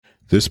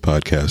This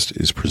podcast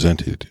is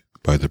presented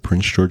by the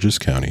Prince George's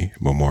County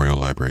Memorial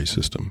Library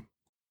System.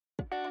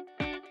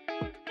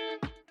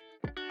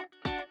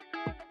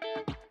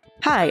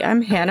 Hi,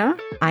 I'm Hannah.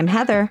 I'm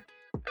Heather.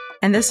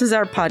 And this is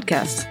our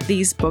podcast,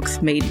 These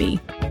Books Made Me.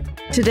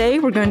 Today,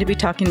 we're going to be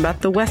talking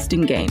about The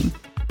Westing Game.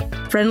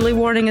 Friendly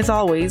warning as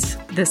always,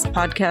 this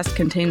podcast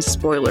contains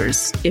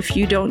spoilers. If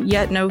you don't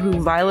yet know who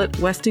Violet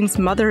Westing's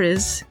mother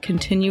is,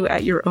 continue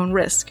at your own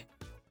risk.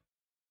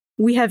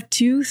 We have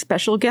two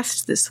special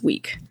guests this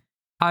week.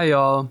 Hi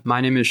y'all,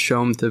 my name is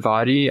Shom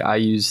Tiwari. I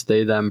use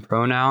they, them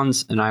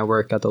pronouns, and I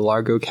work at the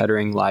Largo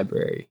Kettering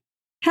Library.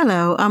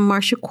 Hello, I'm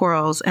Marcia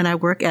Quarles, and I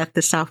work at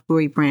the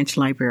Southbury Branch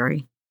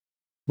Library.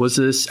 Was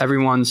this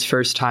everyone's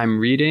first time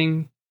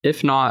reading?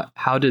 If not,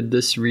 how did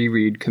this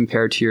reread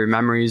compare to your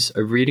memories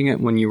of reading it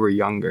when you were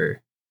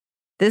younger?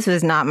 This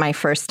was not my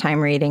first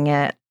time reading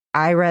it.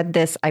 I read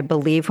this, I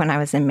believe, when I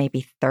was in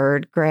maybe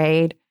third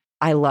grade.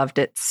 I loved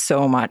it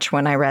so much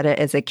when I read it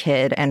as a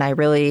kid, and I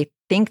really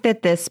think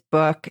that this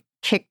book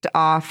kicked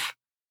off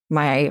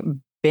my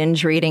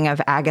binge reading of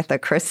Agatha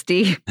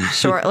Christie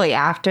shortly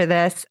after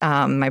this.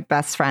 My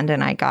best friend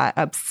and I got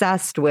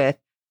obsessed with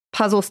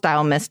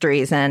puzzle-style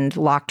mysteries and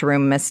locked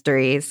room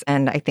mysteries,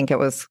 and I think it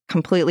was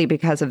completely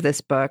because of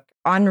this book.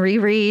 On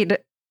reread,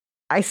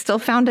 I still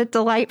found it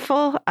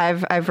delightful.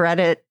 I've read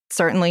it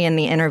certainly in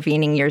the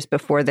intervening years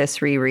before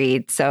this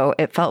reread, so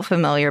it felt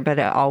familiar, but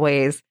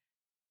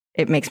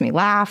it makes me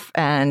laugh,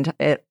 and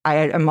I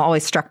am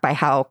always struck by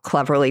how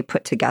cleverly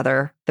put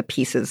together the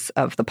pieces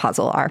of the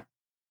puzzle are.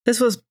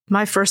 This was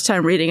my first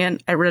time reading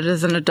it. I read it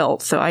as an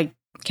adult, so I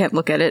can't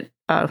look at it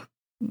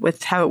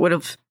with how it would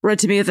have read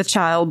to me as a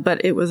child, but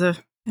it was a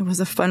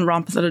fun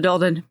romp as an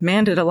adult, and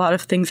man, did a lot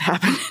of things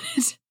happen in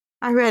it.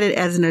 I read it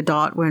as an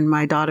adult when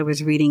my daughter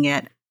was reading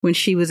it when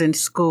she was in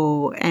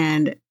school,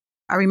 and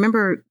I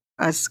remember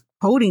us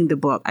quoting the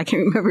book. I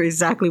can't remember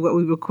exactly what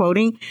we were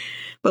quoting,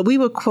 but we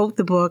would quote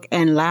the book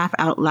and laugh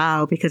out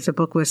loud because the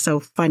book was so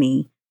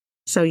funny.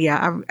 So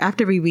yeah,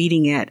 after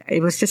rereading it,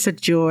 it was just a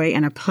joy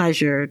and a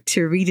pleasure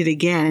to read it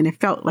again, and it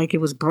felt like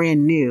it was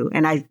brand new.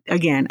 And I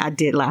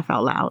did laugh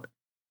out loud.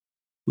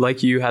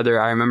 Like you,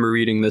 Heather, I remember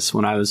reading this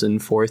when I was in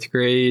fourth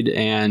grade,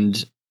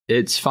 and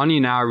it's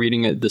funny now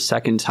reading it the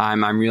second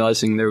time. I'm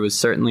realizing there was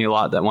certainly a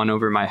lot that went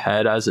over my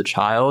head as a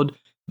child,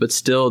 but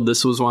still,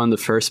 this was one of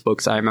the first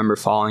books I remember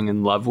falling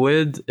in love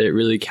with. It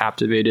really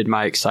captivated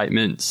my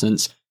excitement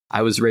since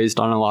I was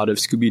raised on a lot of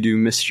Scooby-Doo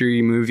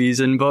mystery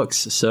movies and books.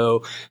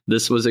 So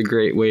this was a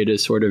great way to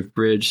sort of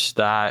bridge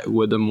that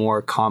with a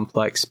more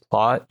complex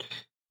plot.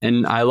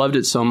 And I loved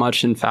it so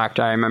much. In fact,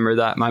 I remember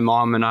that my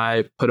mom and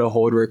I put a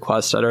hold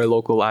request at our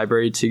local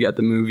library to get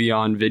the movie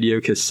on video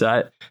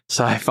cassette.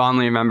 So I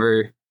fondly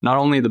remember not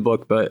only the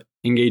book, but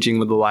engaging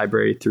with the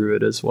library through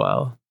it as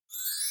well.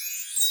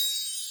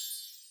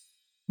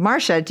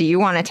 Marcia, do you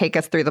want to take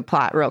us through the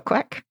plot real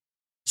quick?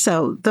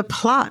 So the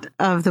plot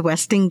of The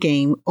Westing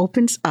Game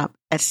opens up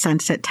at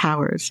Sunset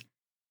Towers,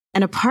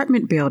 an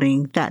apartment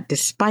building that,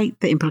 despite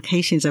the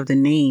implications of the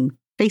name,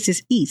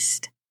 faces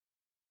east.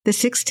 The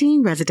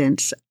 16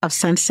 residents of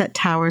Sunset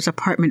Towers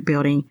apartment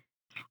building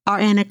are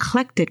an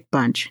eclectic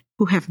bunch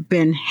who have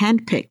been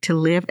handpicked to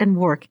live and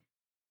work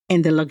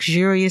in the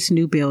luxurious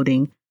new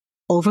building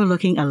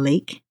overlooking a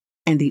lake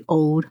and the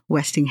old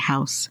Westing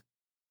house.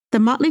 The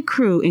motley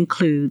crew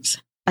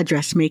includes a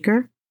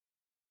dressmaker,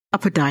 a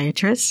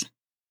podiatrist,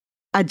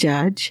 a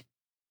judge,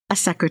 a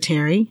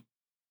secretary,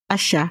 a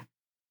chef,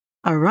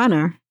 a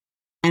runner,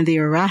 and the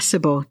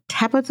irascible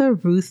Tabitha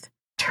Ruth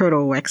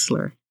Turtle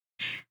Wexler.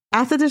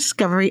 After the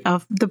discovery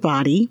of the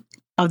body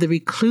of the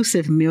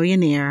reclusive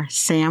millionaire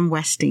Sam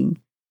Westing,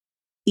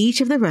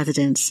 each of the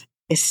residents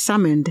is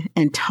summoned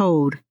and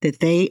told that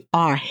they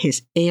are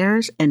his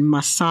heirs and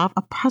must solve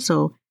a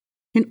puzzle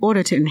in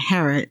order to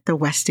inherit the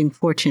Westing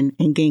fortune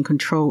and gain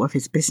control of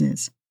his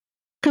business.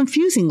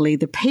 Confusingly,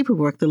 the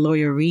paperwork the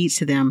lawyer reads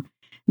to them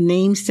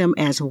names them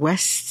as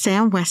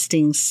Sam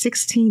Westing's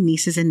 16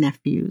 nieces and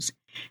nephews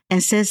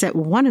and says that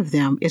one of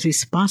them is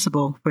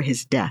responsible for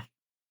his death.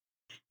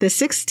 The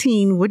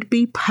 16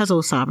 would-be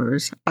puzzle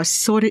solvers are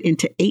sorted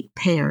into 8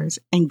 pairs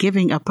and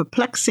given a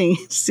perplexing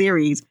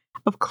series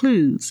of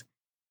clues.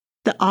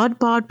 The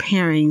oddball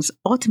pairings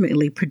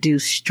ultimately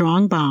produce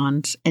strong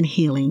bonds and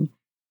healing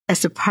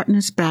as the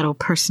partners battle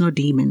personal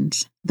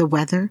demons, the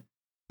weather,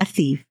 a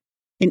thief,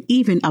 and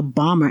even a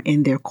bomber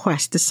in their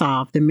quest to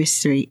solve the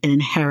mystery and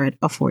inherit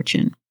a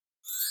fortune.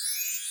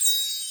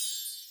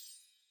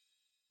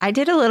 I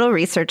did a little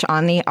research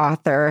on the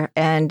author,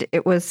 and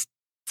it was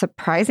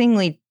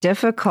surprisingly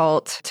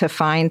difficult to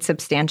find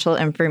substantial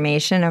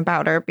information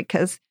about her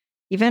because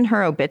even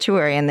her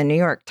obituary in the New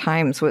York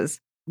Times was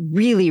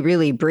really,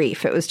 really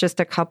brief. It was just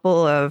a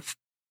couple of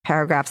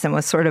paragraphs and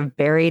was sort of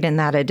buried in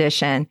that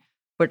edition,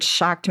 which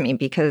shocked me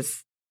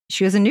because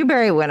she was a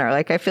Newbery winner.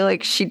 I feel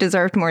like she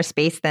deserved more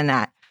space than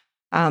that.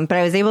 But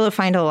I was able to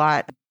find a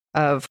lot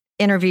of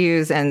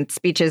interviews and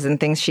speeches and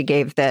things she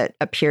gave that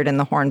appeared in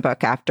the Horn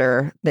book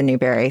after the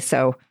Newbery.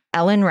 So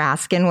Ellen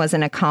Raskin was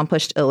an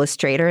accomplished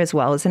illustrator as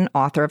well as an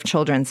author of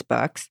children's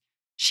books.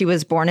 She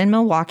was born in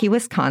Milwaukee,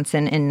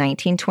 Wisconsin in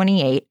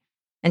 1928,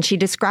 and she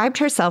described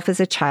herself as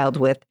a child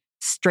with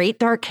straight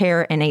dark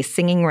hair and a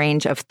singing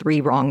range of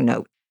 3 wrong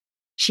notes.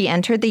 She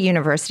entered the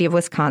University of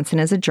Wisconsin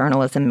as a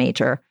journalism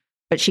major,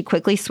 but she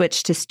quickly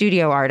switched to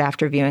studio art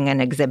after viewing an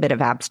exhibit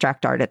of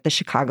abstract art at the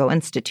Chicago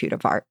Institute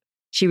of Art.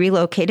 She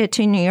relocated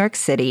to New York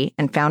City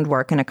and found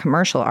work in a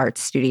commercial art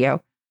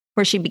studio,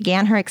 where she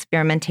began her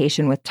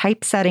experimentation with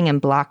typesetting and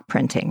block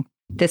printing.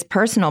 This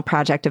personal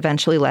project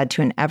eventually led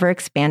to an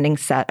ever-expanding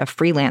set of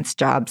freelance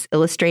jobs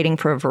illustrating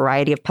for a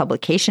variety of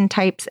publication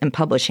types and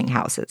publishing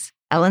houses.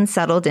 Ellen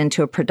settled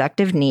into a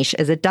productive niche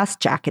as a dust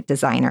jacket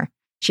designer.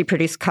 She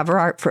produced cover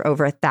art for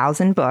over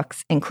 1,000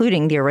 books,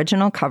 including the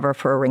original cover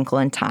for A Wrinkle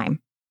in Time.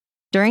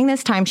 During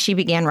this time, she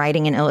began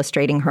writing and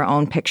illustrating her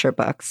own picture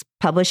books,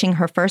 publishing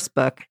her first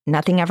book,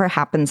 Nothing Ever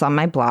Happens on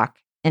My Block,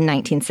 in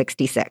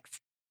 1966.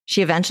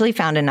 She eventually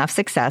found enough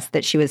success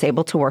that she was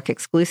able to work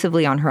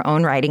exclusively on her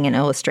own writing and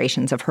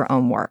illustrations of her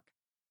own work.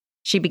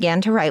 She began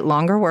to write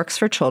longer works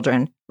for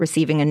children,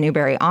 receiving a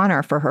Newbery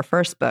Honor for her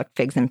first book,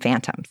 Figs and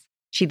Phantoms.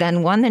 She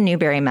then won the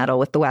Newbery Medal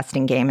with the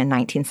Weston Game in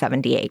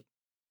 1978.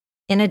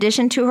 In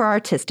addition to her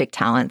artistic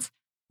talents,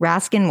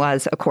 Raskin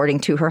was,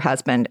 according to her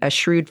husband, a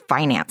shrewd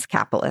finance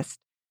capitalist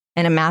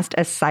and amassed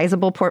a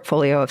sizable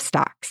portfolio of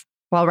stocks.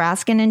 While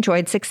Raskin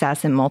enjoyed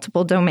success in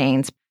multiple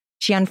domains,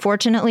 she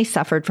unfortunately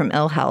suffered from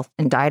ill health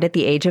and died at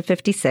the age of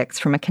 56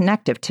 from a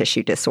connective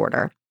tissue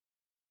disorder.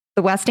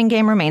 The Weston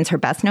Game remains her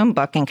best-known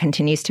book and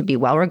continues to be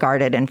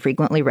well-regarded and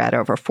frequently read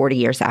over 40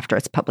 years after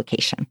its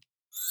publication.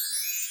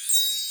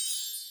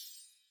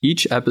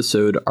 Each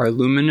episode, our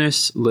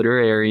luminous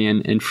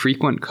literarian and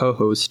frequent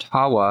co-host,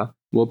 Hawa,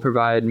 will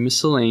provide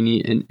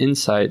miscellany and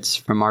insights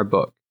from our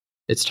book.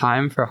 It's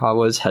time for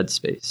Hawa's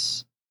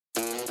Headspace.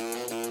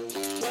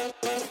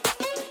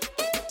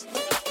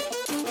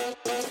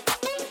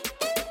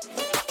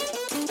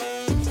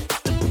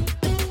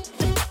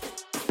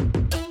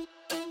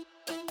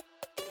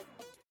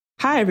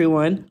 Hi,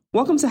 everyone.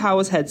 Welcome to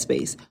Hawa's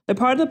Headspace, the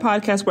part of the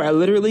podcast where I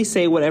literally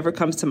say whatever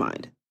comes to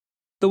mind.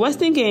 The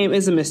Weston Game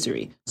is a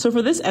mystery, so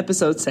for this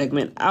episode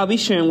segment, I'll be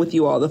sharing with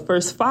you all the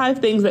first 5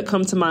 things that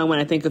come to mind when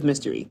I think of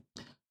mystery.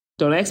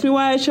 Don't ask me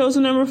why I chose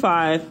the number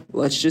 5.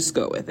 Let's just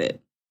go with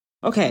it.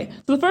 Okay,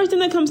 so the first thing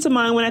that comes to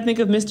mind when I think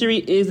of mystery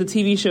is the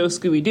TV show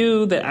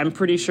Scooby-Doo that I'm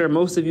pretty sure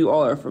most of you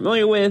all are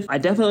familiar with. I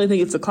definitely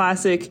think it's a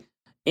classic.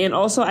 And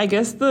also, I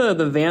guess the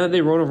van that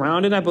they rode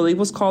around in, I believe,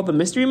 was called the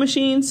Mystery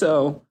Machine,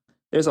 so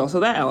there's also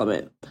that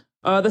element.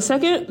 The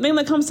second thing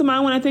that comes to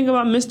mind when I think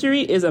about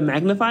mystery is a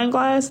magnifying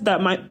glass.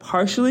 That might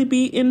partially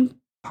be in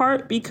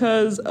part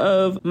because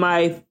of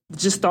my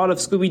just thought of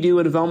Scooby-Doo,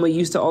 and Velma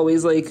used to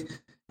always,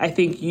 I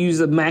think,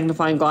 use a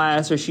magnifying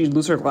glass, or she'd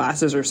lose her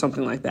glasses or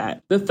something like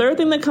that. The third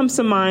thing that comes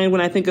to mind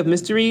when I think of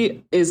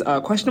mystery is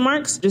question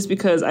marks, just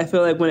because I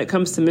feel like when it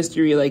comes to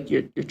mystery,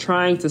 you're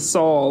trying to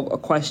solve a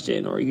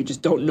question or you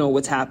just don't know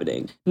what's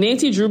happening.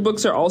 Nancy Drew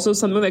books are also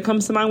something that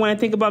comes to mind when I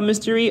think about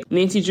mystery.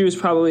 Nancy Drew is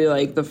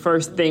probably the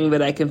first thing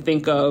that I can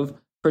think of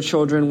for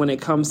children when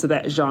it comes to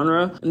that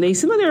genre. And they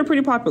seem like they were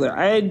pretty popular.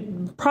 I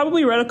had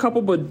probably read a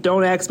couple, but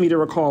don't ask me to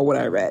recall what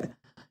I read.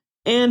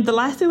 And the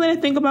last thing that I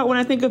think about when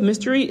I think of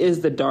mystery is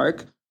the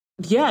dark.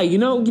 Yeah, you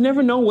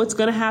never know what's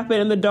going to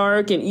happen in the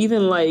dark. And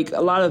even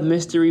a lot of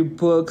mystery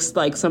books,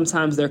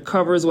 sometimes their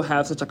covers will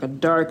have such a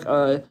dark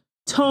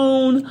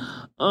tone.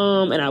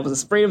 And I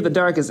was afraid of the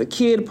dark as a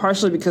kid,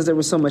 partially because there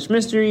was so much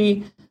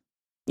mystery.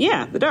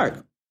 Yeah, the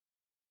dark.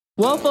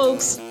 Well,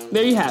 folks,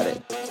 there you have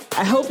it.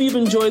 I hope you've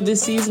enjoyed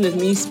this season of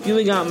me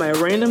spewing out my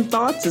random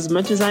thoughts as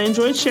much as I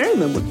enjoyed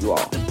sharing them with you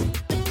all.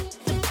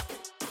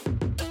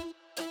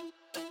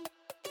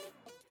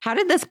 How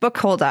did this book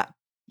hold up?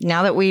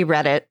 Now that we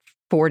read it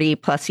 40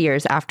 plus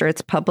years after its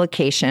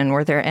publication,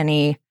 were there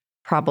any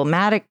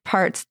problematic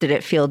parts? Did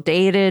it feel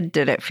dated?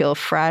 Did it feel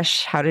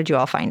fresh? How did you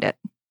all find it?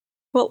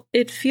 Well,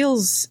 it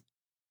feels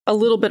a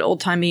little bit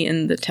old-timey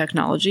in the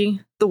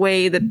technology. The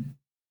way that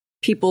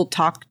people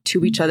talk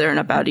to each other and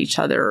about each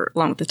other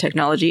along with the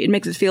technology, it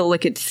makes it feel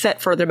like it's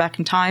set further back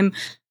in time,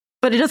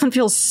 but it doesn't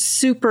feel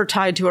super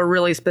tied to a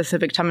really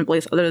specific time and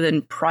place other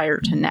than prior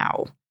to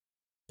now.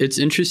 It's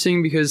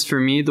interesting because for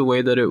me, the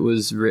way that it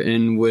was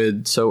written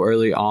with so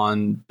early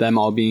on, them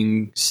all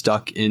being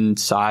stuck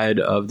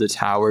inside of the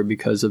tower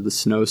because of the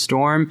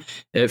snowstorm,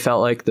 it felt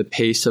like the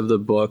pace of the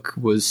book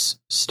was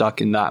stuck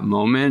in that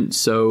moment.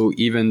 So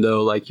even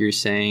though, like you're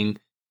saying,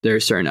 there are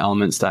certain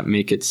elements that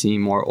make it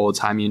seem more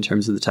old-timey in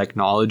terms of the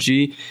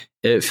technology,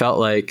 it felt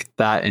like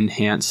that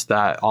enhanced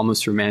that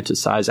almost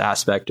romanticized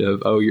aspect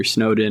of, oh, you're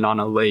snowed in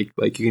on a lake.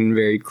 You can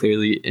very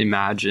clearly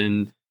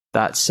imagine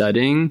that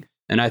setting.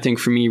 And I think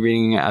for me,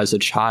 reading it as a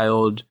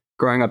child,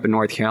 growing up in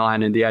North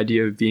Carolina, the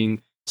idea of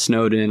being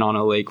snowed in on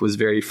a lake was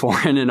very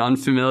foreign and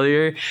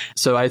unfamiliar.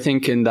 So I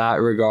think in that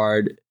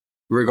regard,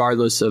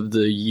 regardless of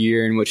the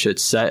year in which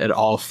it's set, it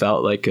all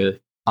felt like a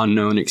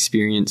unknown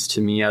experience to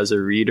me as a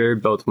reader,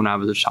 both when I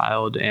was a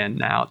child and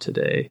now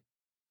today.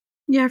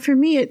 Yeah, for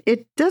me,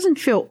 it doesn't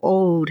feel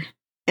old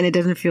and it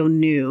doesn't feel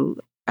new.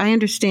 I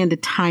understand the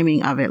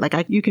timing of it.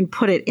 You can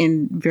put it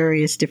in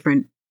various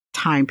different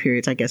time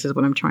periods, I guess is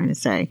what I'm trying to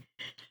say.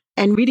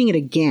 And reading it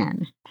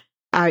again,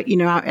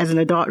 as an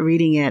adult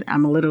reading it,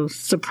 I'm a little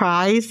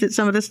surprised that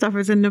some of the stuff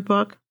is in the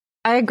book.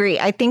 I agree.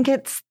 I think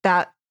it's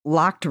that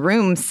locked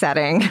room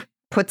setting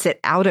puts it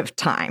out of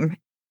time.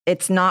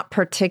 It's not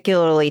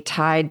particularly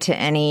tied to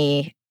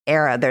any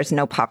era. There's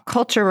no pop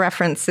culture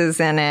references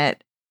in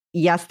it.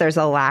 Yes, there's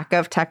a lack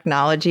of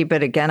technology,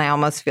 but again, I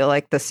almost feel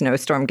like the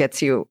snowstorm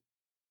gets you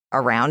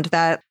around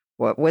that.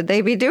 What would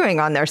they be doing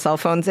on their cell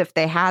phones if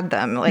they had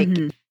them? Like,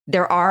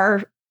 there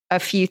are a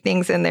few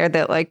things in there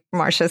that, like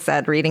Marcia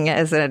said, reading it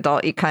as an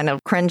adult, you kind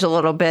of cringe a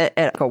little bit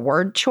at a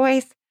word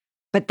choice.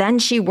 But then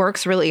she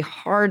works really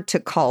hard to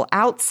call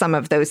out some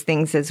of those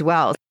things as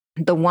well.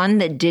 The one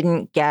that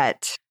didn't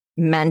get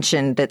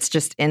mentioned that's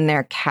just in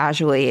there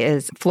casually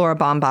is Flora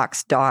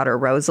Baumbach's daughter,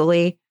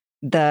 Rosalie.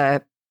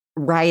 The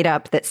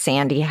write-up that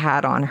Sandy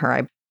had on her,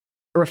 I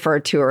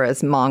referred to her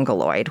as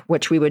Mongoloid,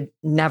 which we would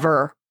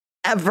never,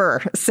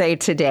 ever say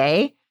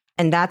today.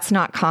 And that's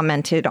not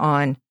commented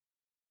on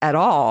at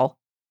all,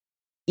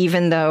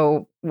 even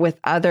though with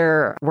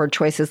other word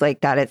choices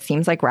like that, it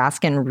seems like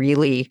Raskin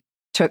really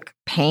took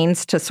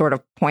pains to sort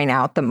of point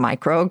out the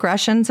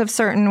microaggressions of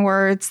certain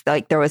words.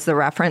 Like there was the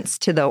reference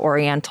to the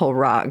Oriental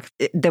rug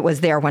that was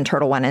there when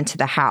Turtle went into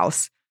the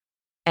house.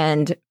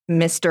 And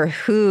Mr.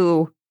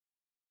 Who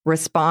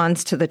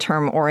responds to the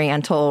term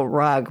Oriental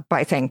rug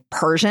by saying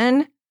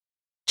Persian,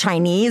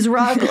 Chinese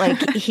rug.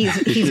 Like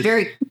he's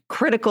very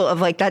critical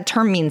of like that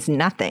term means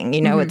nothing.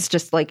 It's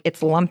just like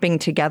it's lumping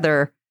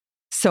together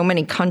so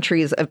many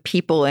countries of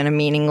people in a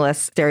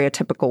meaningless,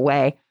 stereotypical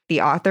way.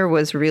 The author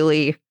was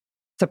really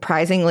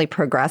surprisingly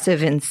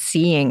progressive in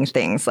seeing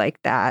things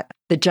like that.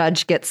 The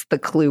judge gets the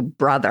clue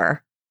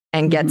brother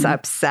and gets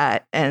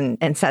upset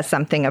and says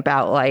something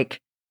about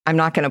like, I'm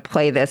not going to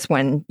play this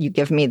when you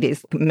give me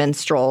these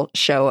minstrel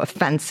show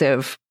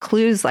offensive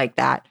clues like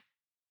that.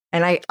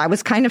 And I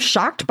was kind of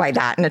shocked by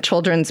that in a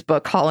children's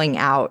book, calling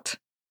out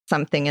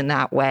something in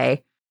that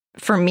way.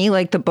 For me,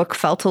 like the book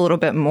felt a little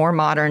bit more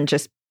modern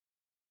just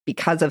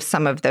because of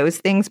some of those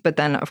things. But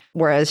then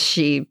whereas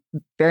she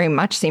very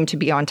much seemed to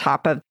be on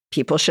top of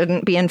people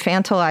shouldn't be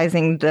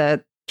infantilizing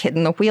the kid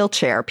in the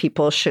wheelchair.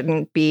 People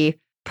shouldn't be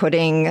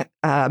putting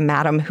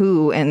Madame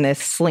Who in this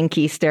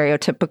slinky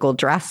stereotypical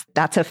dress.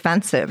 That's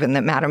offensive. And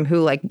that Madame Who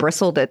like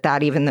bristled at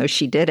that, even though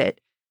she did it.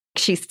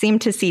 She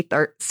seemed to see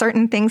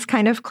certain things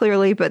kind of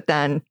clearly, but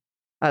then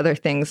other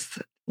things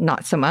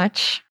not so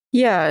much.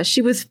 Yeah,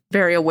 she was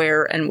very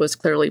aware and was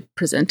clearly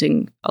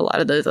presenting a lot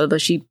of those, although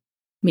she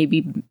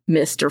maybe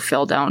missed or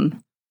fell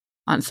down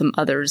on some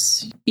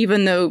others.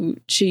 Even though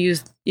she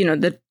used,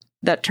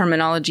 that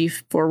terminology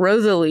for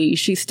Rosalie,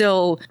 she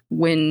still,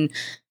 when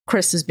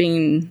Chris is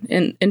being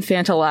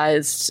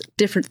infantilized,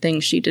 different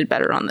things she did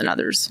better on than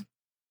others.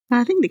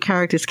 I think the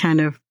characters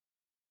kind of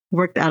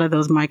worked out of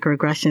those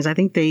microaggressions. I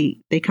think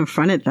they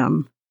confronted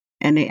them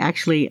and they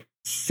actually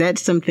said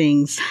some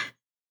things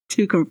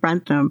to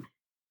confront them.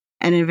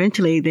 And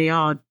eventually they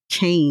all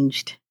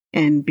changed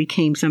and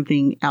became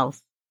something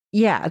else.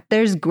 Yeah,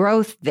 there's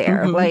growth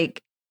there.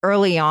 Like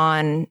early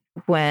on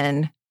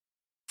when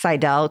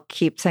Seidel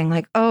keeps saying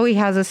like, oh, he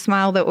has a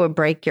smile that would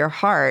break your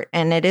heart.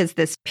 And it is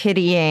this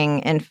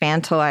pitying,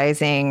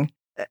 infantilizing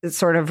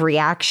sort of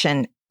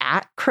reaction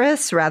at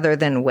Chris rather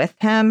than with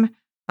him.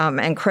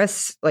 And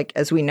Chris, like,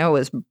 as we know,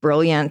 is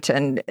brilliant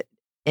and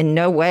in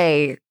no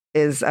way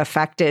is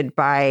affected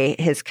by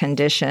his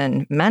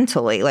condition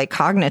mentally. Like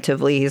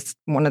cognitively, he's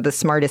one of the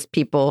smartest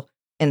people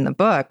in the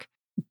book.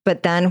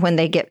 But then when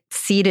they get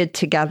seated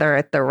together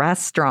at the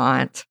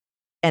restaurant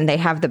and they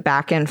have the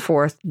back and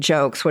forth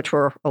jokes, which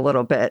were a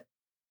little bit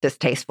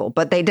distasteful,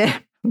 but they did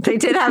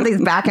have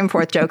these back and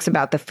forth jokes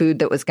about the food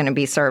that was going to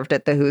be served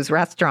at the Who's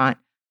restaurant.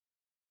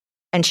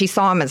 And she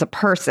saw him as a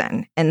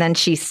person. And then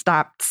she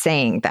stopped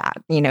saying that.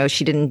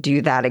 She didn't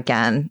do that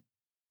again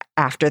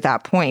after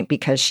that point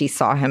because she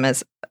saw him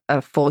as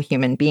a full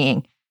human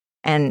being.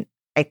 And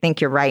I think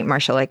you're right,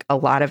 Marcia, like a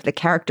lot of the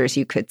characters,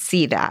 you could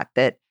see that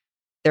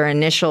their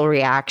initial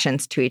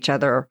reactions to each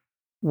other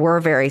were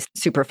very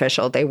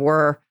superficial. They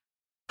were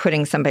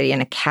putting somebody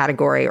in a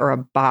category or a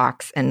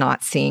box and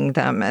not seeing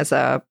them as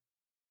a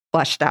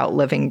fleshed out,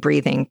 living,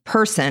 breathing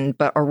person,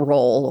 but a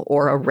role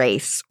or a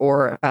race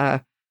or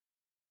a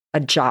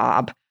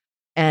job.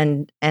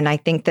 And I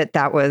think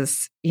that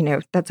was,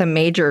 that's a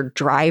major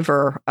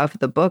driver of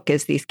the book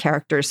is these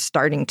characters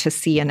starting to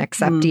see and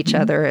accept each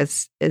other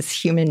as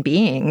human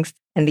beings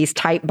and these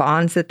tight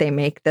bonds that they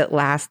make that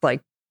last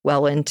like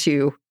well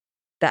into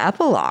the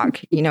epilogue.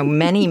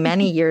 Many,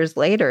 many years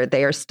later,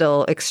 they are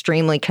still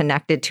extremely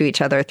connected to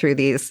each other through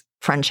these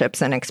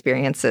friendships and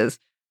experiences.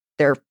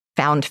 They're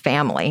found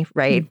family,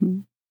 right?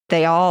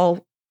 They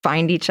all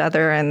find each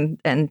other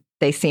and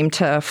they seem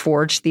to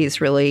forge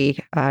these really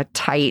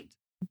tight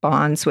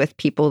bonds with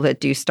people that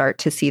do start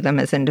to see them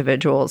as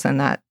individuals. And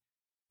that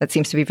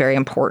seems to be very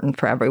important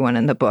for everyone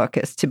in the book,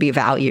 is to be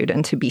valued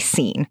and to be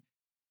seen.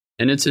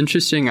 And it's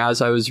interesting as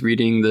I was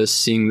reading this,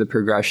 seeing the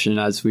progression,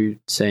 as we were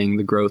saying,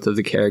 the growth of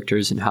the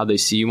characters and how they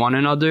see one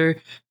another.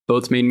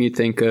 both made me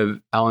think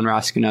of Ellen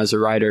Raskin as a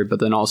writer, but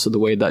then also the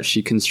way that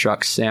she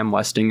constructs Sam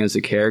Westing as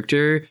a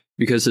character,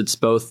 because it's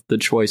both the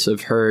choice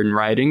of her in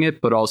writing it,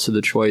 but also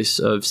the choice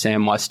of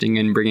Sam Westing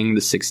in bringing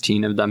the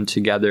 16 of them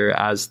together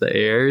as the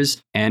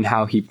heirs and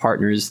how he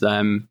partners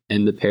them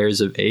in the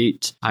pairs of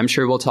 8. I'm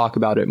sure we'll talk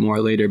about it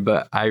more later,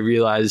 but I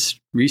realized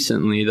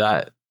recently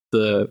that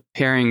the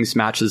pairings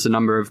matches the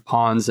number of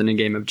pawns in a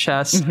game of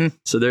chess. Mm-hmm.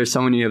 So there's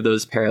so many of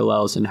those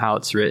parallels in how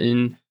it's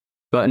written.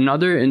 But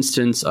another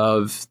instance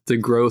of the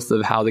growth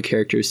of how the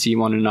characters see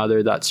one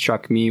another that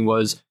struck me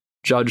was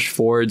Judge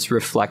Ford's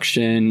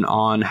reflection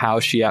on how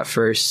she at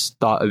first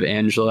thought of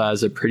Angela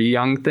as a pretty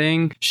young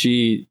thing.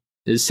 She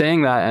is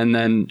saying that, and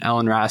then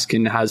Ellen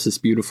Raskin has this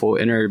beautiful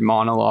inner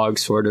monologue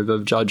sort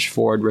of Judge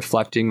Ford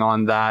reflecting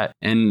on that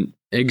and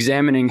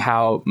examining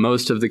how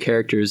most of the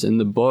characters in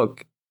the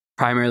book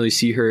primarily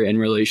see her in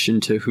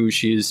relation to who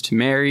she is to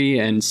marry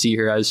and see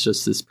her as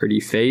just this pretty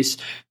face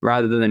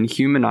rather than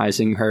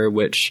humanizing her,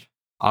 which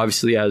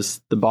obviously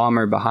as the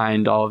bomber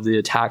behind all of the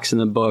attacks in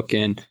the book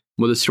and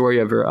with a story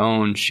of her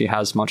own, she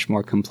has much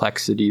more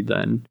complexity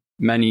than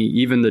many,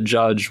 even the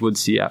judge, would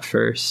see at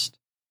first.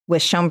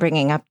 With Sean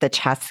bringing up the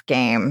chess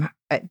game,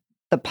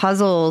 the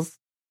puzzles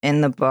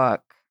in the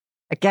book,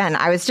 again,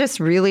 I was just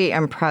really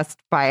impressed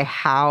by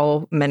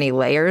how many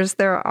layers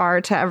there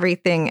are to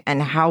everything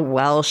and how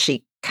well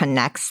she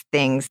connects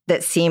things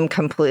that seem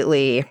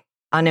completely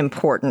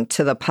unimportant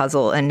to the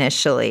puzzle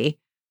initially.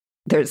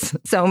 There's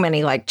so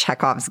many like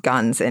Chekhov's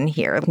guns in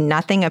here.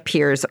 Nothing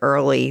appears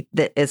early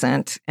that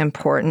isn't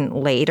important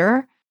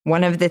later.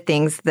 One of the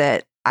things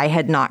that I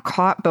had not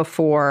caught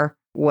before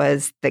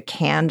was the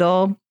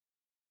candle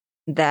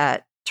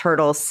that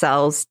Turtle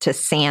sells to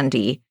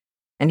Sandy.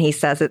 And he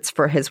says it's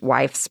for his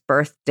wife's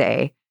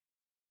birthday.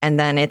 And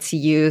then it's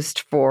used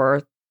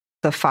for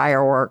the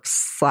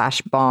fireworks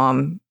 /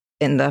 bomb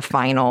in the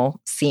final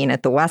scene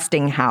at the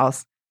Westing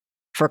house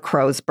for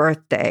Crow's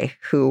birthday,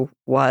 who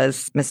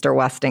was Mr.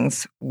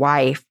 Westing's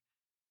wife.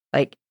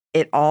 Like,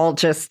 it all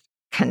just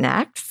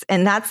connects.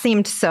 And that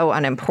seemed so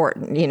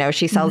unimportant. You know,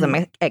 she sells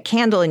him a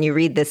candle and you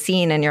read the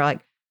scene and you're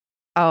like,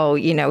 oh,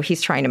 you know,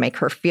 he's trying to make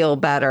her feel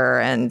better.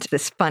 And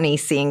this funny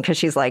scene, because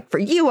she's like, for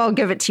you, I'll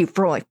give it to you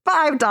for only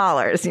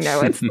 $5. You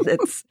know,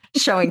 it's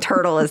showing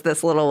Turtle as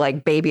this little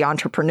like baby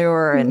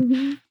entrepreneur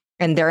and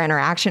their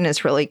interaction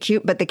is really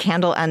cute. But the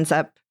candle ends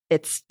up,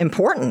 it's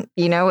important,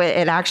 you know,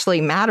 it actually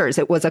matters.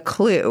 It was a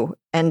clue.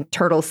 And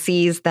Turtle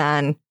sees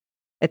then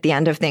at the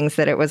end of things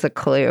that it was a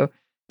clue.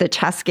 The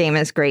chess game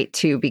is great,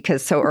 too,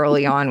 because so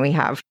early on we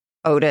have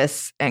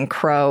Otis and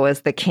Crow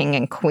as the king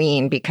and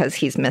queen because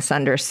he's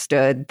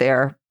misunderstood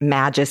their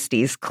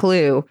majesty's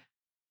clue.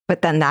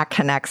 But then that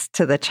connects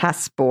to the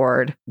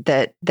chessboard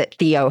that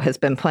Theo has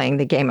been playing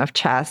the game of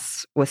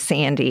chess with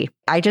Sandy.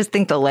 I just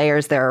think the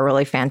layers there are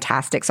really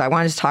fantastic. So I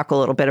wanted to talk a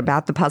little bit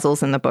about the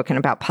puzzles in the book and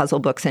about puzzle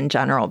books in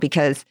general,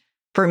 because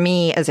for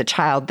me as a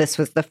child, this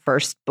was the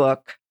first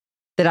book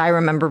that I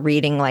remember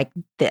reading like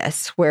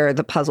this, where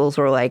the puzzles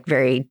were like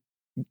very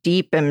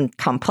deep and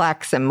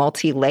complex and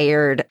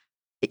multi-layered.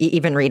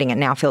 Even reading it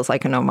now feels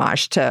like an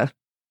homage to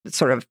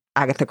sort of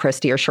Agatha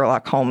Christie or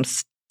Sherlock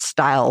Holmes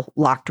style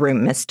locked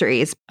room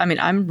mysteries. I mean,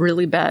 I'm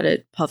really bad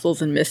at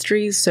puzzles and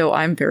mysteries, so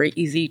I'm very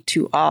easy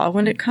to awe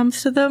when it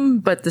comes to them.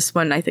 But this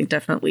one, I think,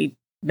 definitely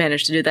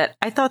managed to do that.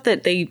 I thought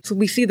that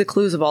we see the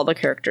clues of all the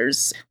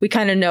characters. We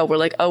kind of know, we're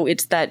like, oh,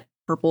 it's that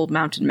Purple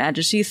Mountain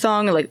Majesty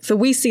song. Like, so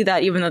we see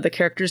that even though the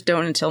characters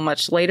don't until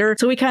much later.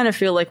 So we kind of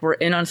feel like we're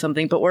in on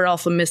something, but we're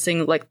also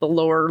missing like the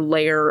lower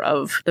layer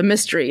of the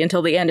mystery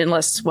until the end,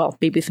 unless, well,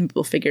 maybe some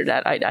people figured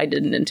that. I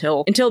didn't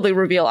until the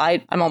reveal.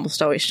 I'm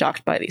almost always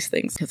shocked by these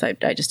things because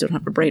I just don't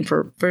have a brain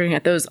for figuring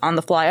out those on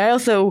the fly. I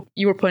also,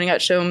 you were pointing out,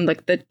 Shom,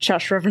 like the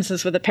chess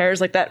references with the pairs,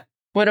 like that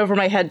went over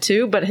my head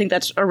too, but I think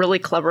that's a really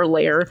clever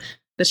layer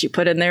that she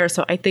put in there.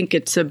 So I think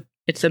it's a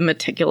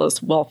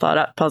meticulous, well thought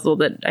out puzzle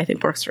that I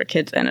think works for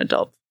kids and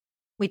adults.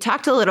 We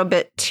talked a little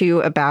bit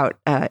too about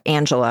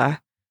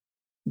Angela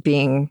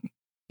being,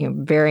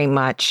 very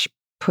much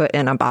put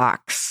in a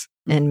box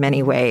in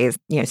many ways.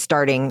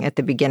 Starting at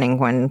the beginning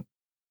when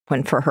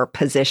for her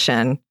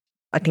position,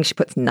 I think she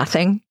puts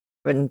nothing,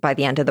 and by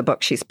the end of the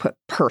book, she's put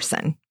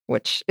person,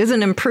 which is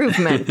an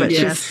improvement, but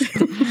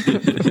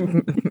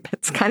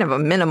it's kind of a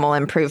minimal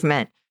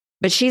improvement.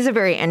 But she's a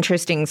very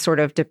interesting sort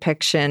of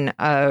depiction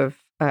of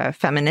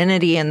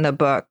femininity in the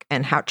book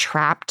and how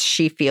trapped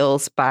she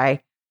feels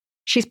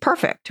she's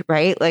perfect,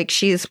 right? Like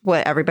she's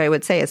what everybody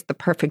would say is the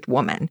perfect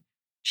woman.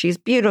 She's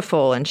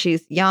beautiful and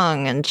she's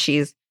young and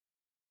she's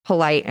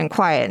polite and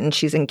quiet and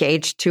she's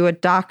engaged to a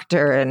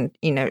doctor and,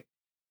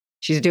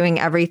 she's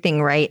doing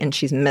everything right and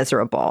she's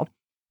miserable.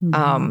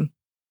 So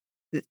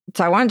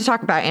I wanted to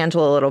talk about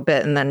Angela a little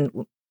bit and then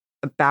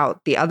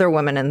about the other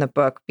women in the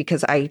book,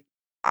 because I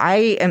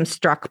am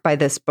struck by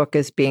this book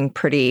as being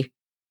pretty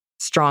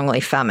strongly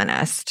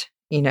feminist.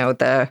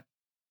 The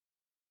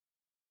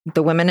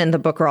women in the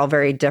book are all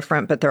very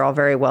different, but they're all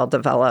very well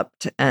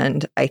developed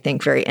and I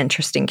think very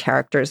interesting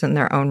characters in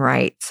their own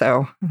right.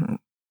 So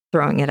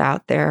throwing it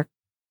out there.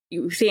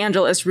 You see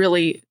Angela is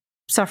really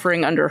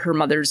suffering under her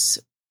mother's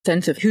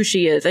sense of who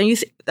she is. And you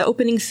see, the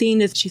opening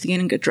scene is she's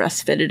getting a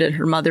dress fitted and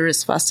her mother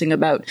is fussing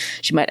about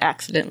she might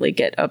accidentally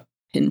get a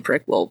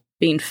pinprick while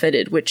being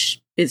fitted,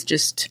 which is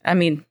just, I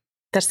mean,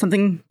 that's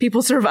something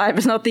people survive.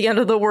 It's not the end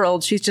of the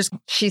world. She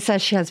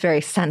says she has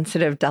very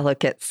sensitive,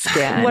 delicate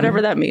skin.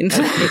 Whatever that means.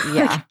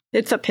 Yeah.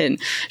 It's a pin.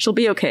 She'll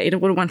be okay. No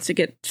one wants to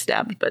get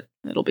stabbed, but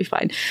it'll be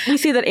fine. We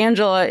see that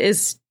Angela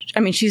is,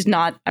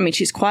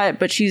 she's quiet,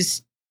 but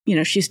she's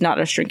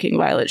not a shrinking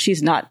violet.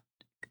 She's not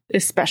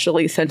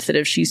especially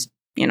sensitive. She's,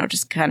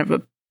 just kind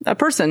of a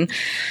person.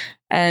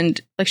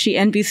 And like she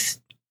envies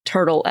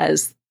Turtle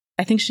as,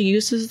 I think she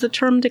uses the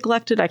term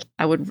neglected.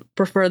 I would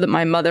prefer that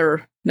my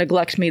mother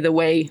neglect me the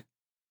way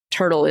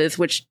Turtle is,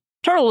 which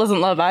Turtle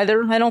doesn't love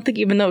either. I don't think,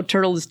 even though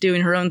Turtle is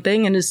doing her own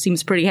thing and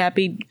seems pretty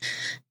happy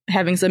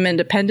having some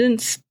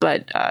independence.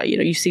 But,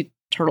 you see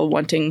Turtle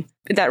wanting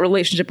that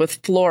relationship with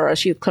Flora.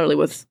 She clearly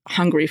was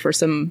hungry for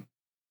some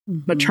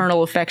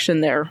maternal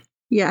affection there.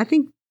 Yeah, I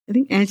think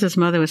Angela's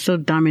mother was so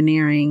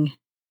domineering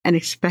and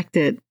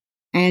expected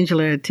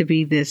Angela to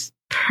be this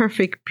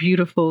perfect,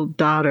 beautiful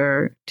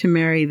daughter to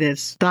marry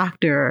this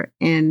doctor.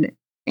 And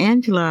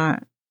Angela,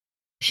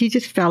 she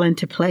just fell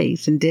into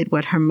place and did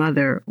what her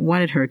mother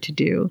wanted her to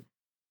do.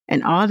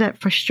 And all that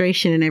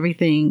frustration and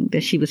everything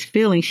that she was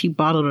feeling, she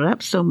bottled it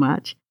up so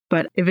much.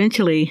 But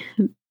eventually,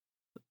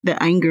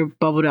 the anger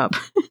bubbled up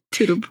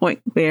to the point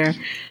where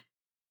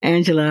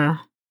Angela,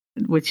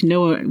 which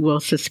no one will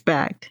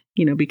suspect,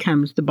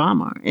 becomes the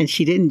bomber. And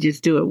she didn't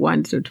just do it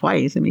once or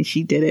twice. I mean,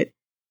 she did it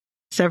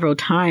several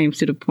times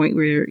to the point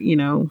where,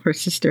 her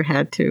sister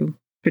had to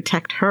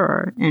protect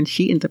her and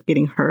she ends up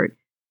getting hurt.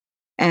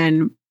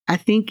 And I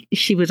think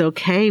she was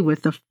okay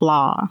with the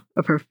flaw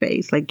of her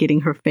face, like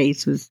getting her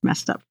face was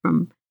messed up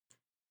from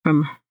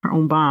her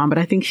own bomb. But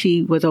I think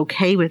she was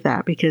okay with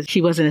that because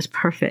she wasn't as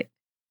perfect,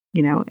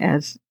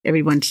 as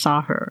everyone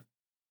saw her.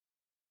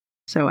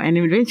 So, and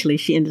eventually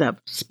she ended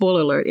up,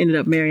 spoiler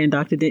alert, marrying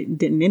Dr.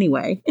 Denton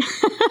anyway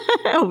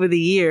over the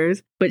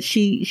years. But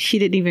she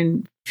didn't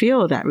even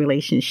feel that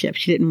relationship.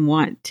 She didn't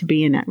want to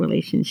be in that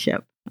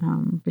relationship.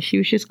 But she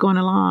was just going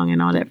along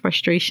and all that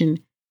frustration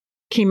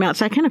came out.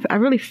 So I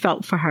really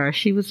felt for her.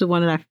 She was the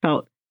one that I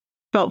felt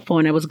for.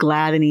 And I was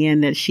glad in the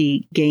end that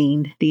she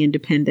gained the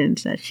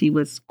independence that she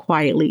was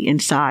quietly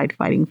inside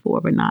fighting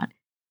for, but not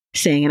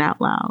saying it out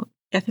loud.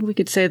 I think we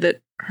could say that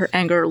her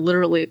anger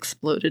literally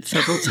exploded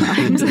several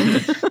times.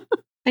 And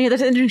yeah,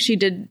 that's interesting. She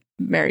did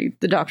marry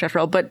the doctor after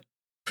all, but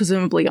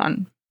presumably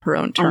on her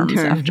own terms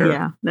after.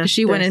 Yeah,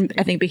 she went and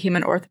I think became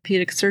an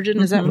orthopedic surgeon.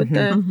 Is that what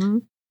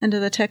the end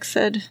of the text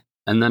said?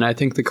 And then I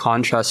think the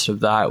contrast of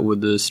that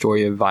with the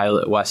story of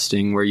Violet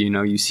Westing, where,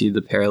 you see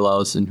the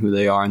parallels in who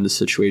they are and the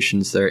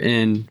situations they're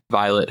in.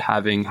 Violet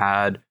having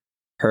had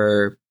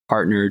her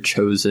partner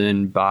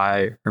chosen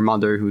by her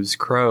mother, who's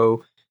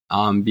Crow,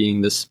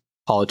 being this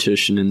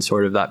politician, and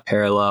sort of that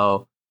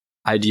parallel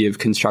idea of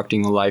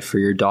constructing a life for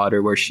your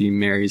daughter where she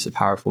marries a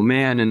powerful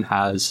man and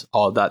has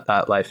all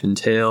that life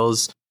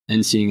entails,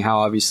 and seeing how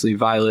obviously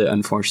Violet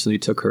unfortunately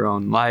took her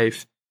own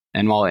life.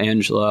 And while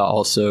Angela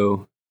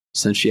also,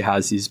 since she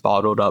has these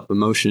bottled up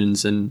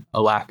emotions and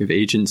a lack of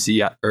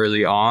agency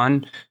early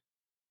on,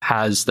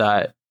 has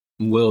that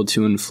will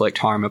to inflict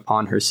harm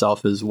upon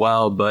herself as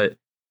well. But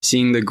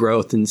seeing the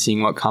growth and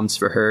seeing what comes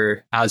for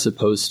her, as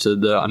opposed to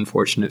the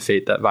unfortunate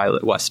fate that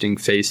Violet Westing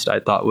faced, I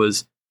thought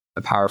was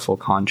a powerful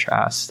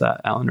contrast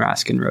that Ellen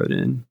Raskin wrote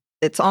in.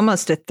 It's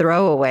almost a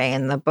throwaway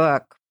in the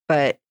book,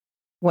 but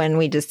when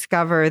we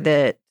discover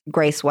that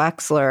Grace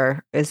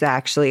Wexler is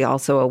actually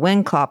also a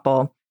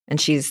Winkloppel, and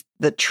she's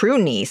the true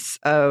niece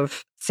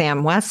of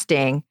Sam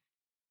Westing,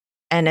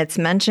 and it's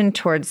mentioned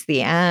towards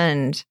the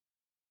end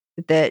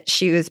that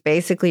she was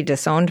basically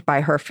disowned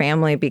by her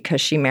family because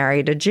she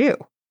married a Jew.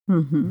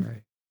 Mm-hmm.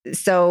 Right.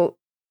 So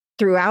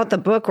throughout the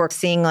book, we're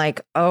seeing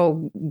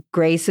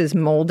Grace is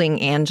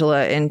molding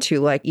Angela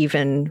into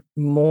even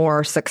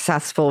more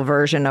successful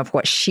version of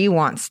what she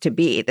wants to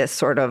be, this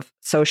sort of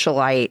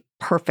socialite,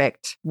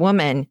 perfect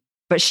woman.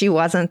 But she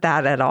wasn't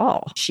that at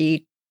all.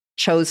 She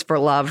chose for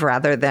love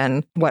rather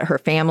than what her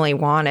family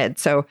wanted.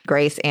 So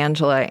Grace,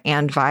 Angela,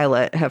 and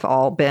Violet have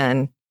all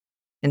been,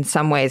 in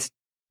some ways,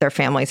 their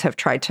families have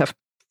tried to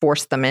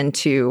force them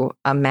into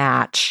a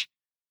match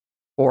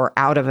or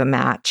out of a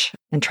match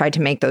and tried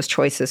to make those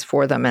choices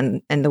for them.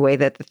 And the way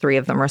that the three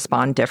of them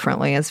respond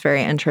differently is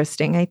very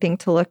interesting, I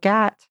think, to look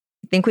at.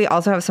 I think we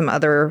also have some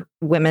other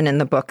women in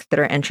the book that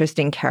are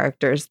interesting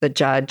characters. The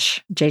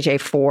judge, J.J.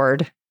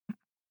 Ford,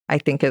 I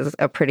think is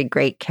a pretty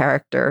great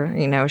character.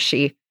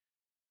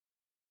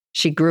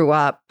 She grew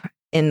up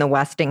in the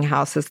Westing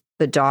house as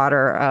the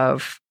daughter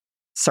of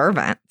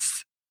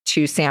servants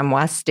to Sam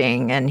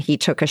Westing, and he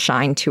took a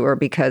shine to her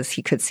because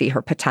he could see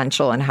her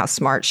potential and how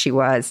smart she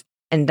was.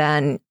 And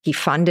then he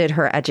funded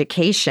her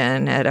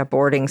education at a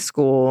boarding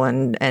school,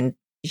 and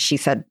she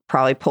said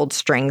probably pulled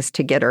strings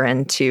to get her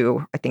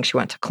into, I think she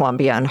went to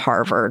Columbia and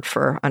Harvard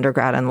for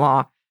undergrad in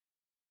law,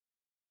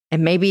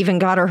 and maybe even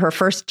got her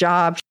first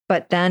job.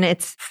 But then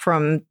it's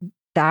from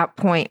that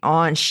point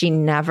on, she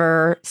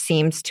never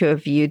seems to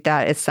have viewed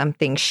that as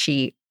something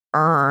she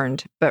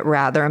earned, but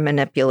rather a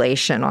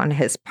manipulation on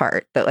his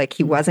part. That like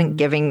he wasn't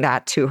giving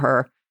that to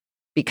her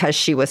because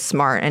she was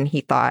smart and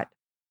he thought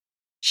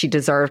she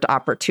deserved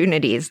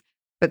opportunities,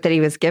 but that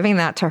he was giving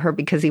that to her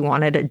because he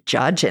wanted a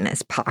judge in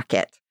his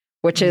pocket,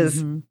 which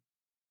is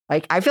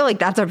like, I feel like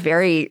that's a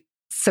very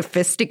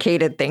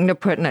sophisticated thing to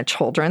put in a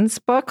children's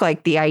book.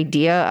 Like the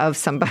idea of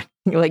somebody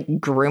like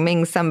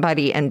grooming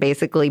somebody and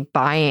basically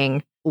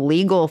buying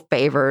legal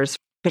favors,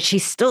 but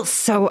she's still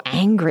so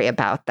angry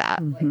about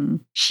that.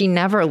 She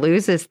never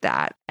loses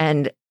that.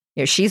 And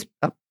you know, she's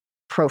a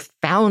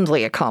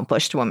profoundly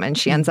accomplished woman.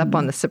 She ends up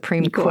on the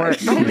Supreme Court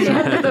by the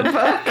end of the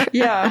book.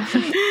 Yeah.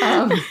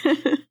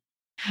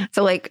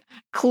 So like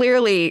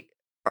clearly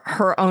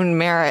her own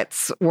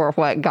merits were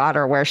what got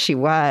her where she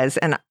was.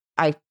 And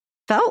I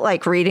felt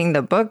like reading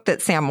the book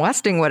that Sam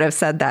Westing would have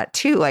said that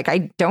too. Like,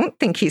 I don't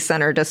think he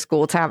sent her to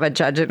school to have a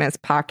judge in his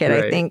pocket.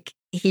 Right. I think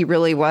he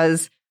really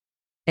was,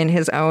 in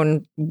his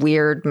own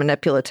weird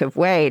manipulative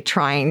way,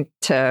 trying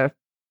to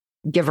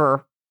give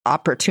her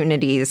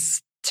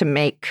opportunities to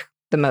make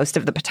the most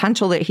of the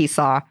potential that he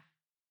saw.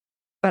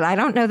 But I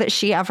don't know that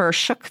she ever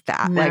shook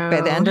that. No. Like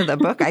by the end of the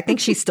book, I think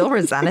she still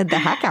resented the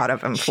heck out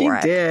of him for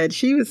it. She did.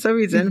 She was so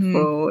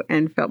resentful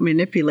and felt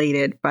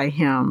manipulated by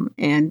him.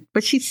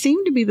 But she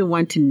seemed to be the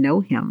one to know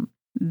him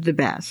the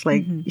best.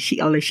 Like she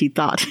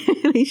thought.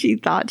 She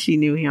thought she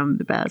knew him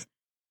the best.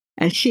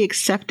 And she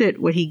accepted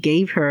what he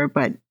gave her,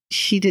 but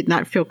she did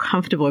not feel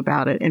comfortable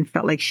about it and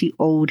felt like she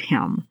owed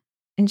him.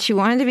 And she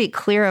wanted to be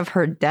clear of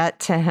her debt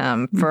to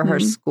him for her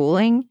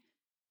schooling,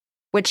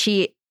 which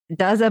he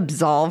does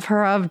absolve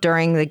her of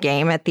during the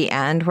game at the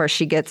end, where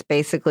she gets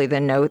basically the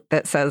note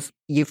that says,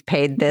 you've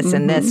paid this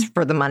and this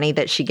for the money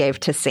that she gave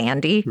to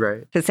Sandy.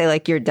 Right. To say,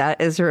 like, your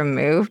debt is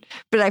removed.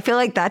 But I feel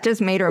like that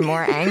just made her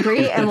more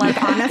angry. And,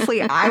 like,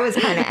 honestly, I was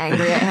kind of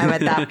angry at him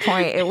at that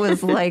point. It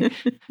was like,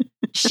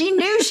 she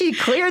knew she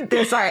cleared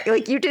this.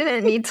 Like, you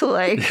didn't need to,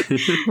 like,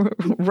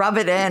 rub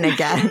it in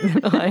again.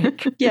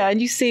 Like, yeah,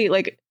 and you see,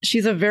 like,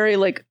 she's a very,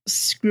 like,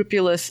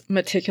 scrupulous,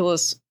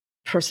 meticulous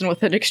person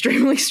with an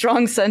extremely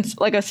strong sense,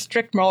 like a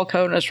strict moral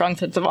code and a strong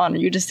sense of honor.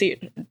 You just see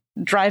it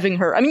driving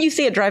her. I mean, you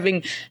see it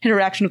driving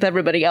interaction with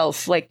everybody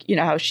else. Like, you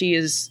know, how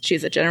she's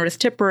a generous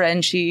tipper,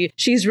 and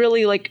she's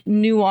really like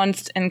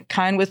nuanced and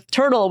kind with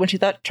Turtle when she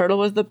thought Turtle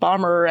was the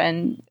bomber,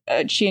 and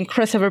she and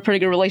Chris have a pretty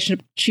good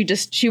relationship.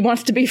 She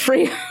wants to be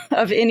free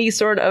of any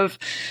sort of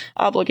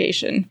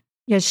obligation.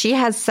 yeah, she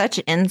has such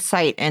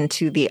insight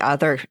into the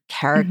other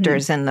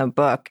characters in the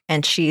book,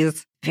 and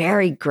she's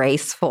very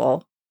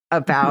graceful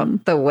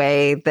about the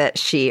way that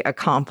she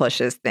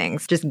accomplishes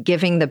things. Just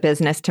giving the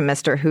business to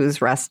Mr.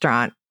 Who's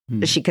restaurant.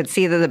 She could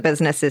see that the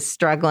business is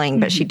struggling,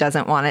 but she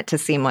doesn't want it to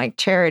seem like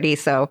charity.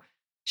 So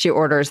she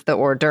orders the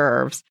hors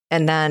d'oeuvres.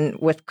 And then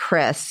with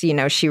Chris, you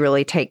know, she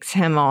really takes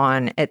him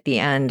on at the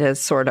end as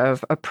sort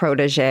of a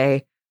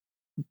protege,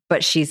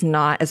 but she's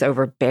not as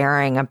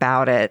overbearing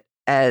about it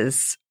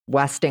as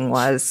Westing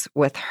was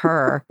with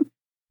her.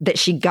 That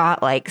she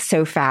got like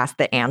so fast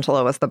that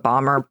Angela was the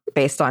bomber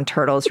based on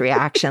Turtle's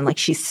reaction. Like,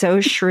 she's so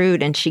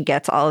shrewd and she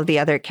gets all of the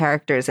other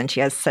characters and she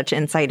has such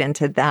insight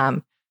into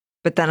them.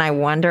 But then I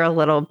wonder a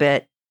little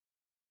bit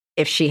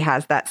if she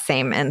has that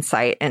same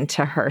insight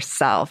into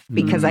herself,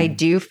 because I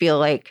do feel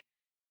like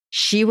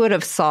she would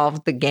have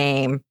solved the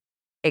game,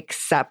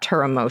 except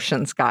her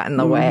emotions got in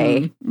the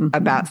way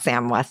about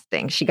Sam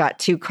Westing. She got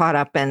too caught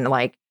up in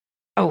like,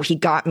 oh, he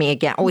got me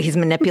again. Oh, he's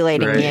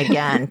manipulating me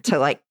again, to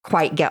like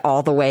quite get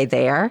all the way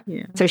there.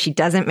 Yeah. So she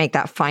doesn't make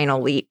that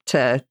final leap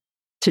to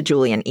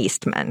Julian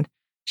Eastman.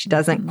 She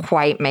doesn't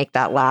quite make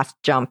that last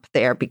jump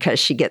there because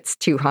she gets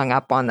too hung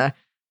up on the,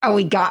 oh,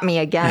 he got me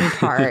again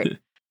part.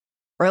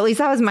 Or at least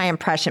that was my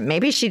impression.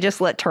 Maybe she just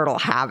let Turtle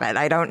have it.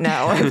 I don't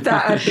know if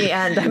that at the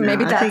end.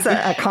 Maybe that's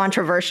a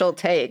controversial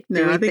take.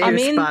 No, I think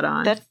you're spot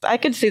on. I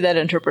could see that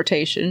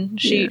interpretation.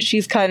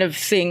 She's kind of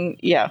seeing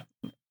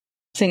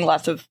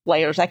lots of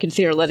layers. I can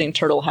see her letting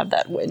Turtle have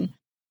that win.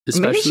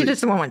 Maybe she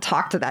just won't want to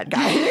talk to that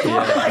guy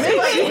anymore.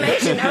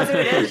 She knows who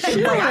it is. She's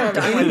like, I'm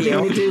done with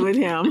you. To do with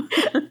him.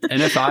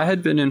 And if I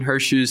had been in her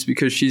shoes,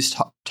 because she's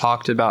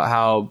talked about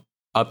how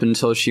up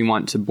until she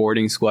went to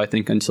boarding school, I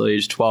think until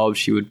age 12,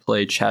 she would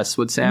play chess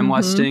with Sam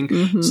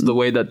Westing. So the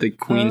way that the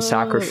queen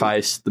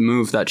sacrificed, the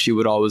move that she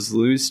would always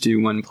lose to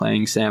when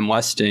playing Sam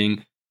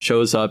Westing,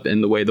 shows up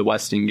in the way the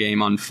Westing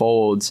game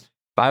unfolds.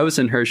 If I was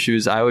in her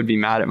shoes, I would be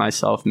mad at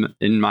myself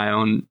in my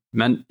own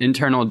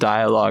internal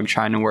dialogue,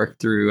 trying to work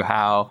through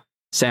how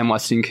Sam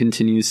Westing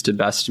continues to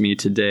best me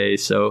today.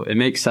 So it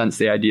makes sense,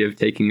 the idea of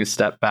taking a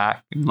step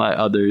back and let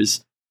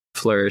others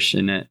flourish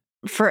in it.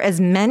 For as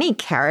many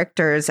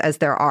characters as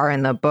there are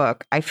in the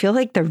book, I feel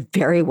like they're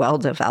very well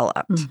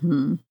developed.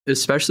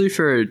 Especially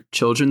for a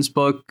children's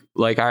book.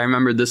 Like, I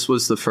remember this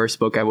was the first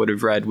book I would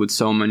have read with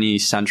so many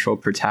central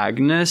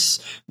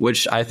protagonists,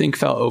 which I think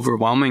felt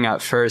overwhelming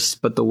at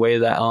first. But the way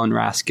that Ellen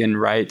Raskin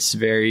writes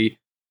very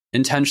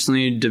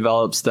intentionally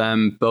develops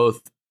them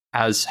both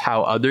as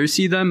how others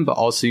see them, but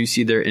also you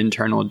see their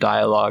internal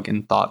dialogue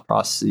and thought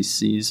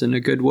processes in a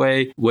good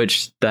way,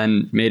 which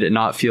then made it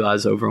not feel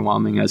as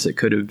overwhelming as it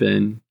could have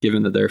been,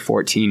 given that there are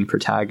 14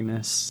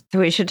 protagonists. So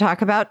we should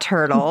talk about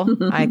Turtle.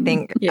 I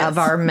think Yes. of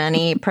our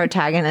many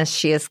protagonists,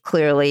 she is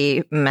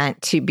clearly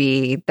meant to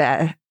be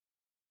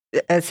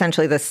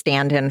essentially the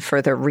stand-in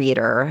for the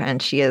reader,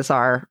 and she is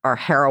our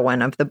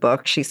heroine of the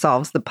book. She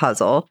solves the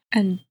puzzle.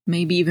 And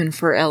maybe even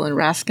for Ellen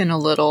Raskin a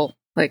little.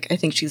 Like, I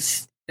think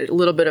she's a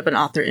little bit of an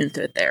author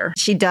infant there.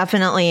 She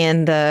definitely,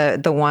 in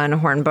the one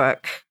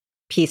Hornbook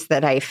piece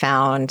that I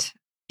found,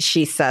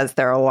 she says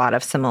there are a lot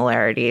of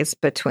similarities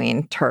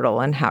between Turtle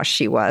and how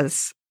she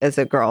was as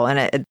a girl,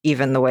 and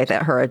even the way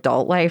that her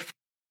adult life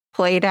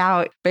played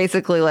out.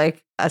 Basically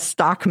like a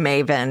stock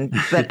maven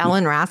that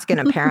Ellen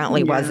Raskin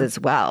apparently was as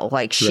well.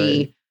 Like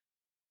she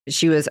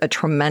was a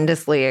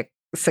tremendously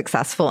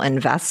successful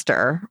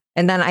investor.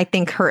 And then I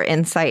think her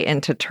insight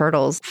into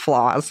Turtle's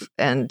flaws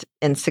and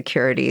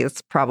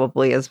insecurities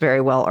probably is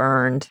very well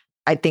earned.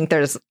 I think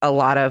there's a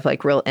lot of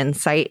like real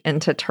insight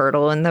into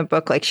Turtle in the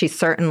book. Like she's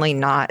certainly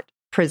not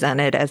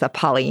presented as a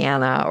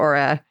Pollyanna or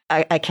a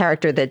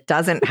character that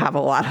doesn't have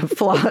a lot of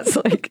flaws.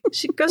 Like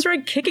She goes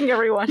around kicking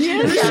everyone.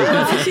 She's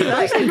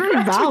actually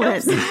very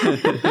valid.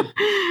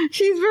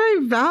 She's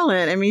very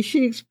valid. I mean,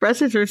 she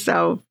expresses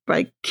herself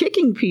by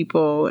kicking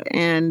people,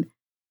 and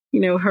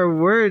her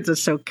words are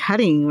so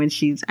cutting. When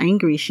she's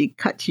angry, she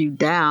cuts you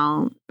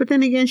down. But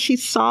then again,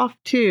 she's soft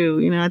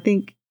too. I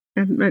think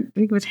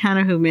it was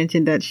Hannah who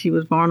mentioned that she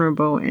was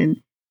vulnerable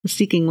and was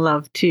seeking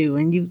love too.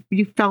 And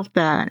you felt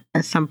that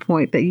at some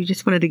point, that you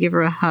just wanted to give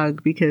her a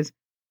hug because,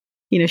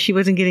 she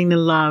wasn't getting the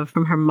love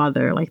from her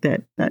mother, like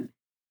that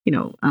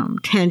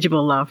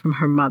tangible love from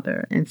her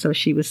mother. And so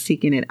she was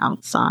seeking it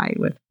outside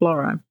with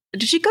Flora.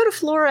 Did she go to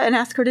Flora and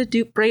ask her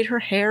to braid her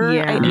hair?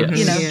 Yeah.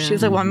 Yes. She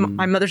was like, well,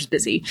 my mother's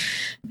busy.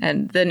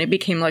 And then it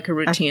became like a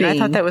routine. I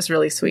thought that was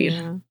really sweet.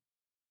 Yeah.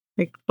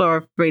 Like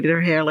Flora braided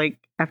her hair like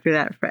after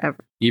that forever.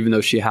 Even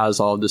though she has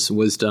all this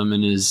wisdom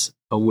and is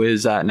a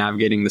whiz at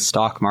navigating the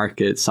stock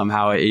market,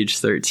 somehow at age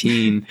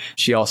 13,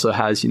 she also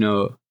has,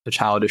 a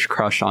childish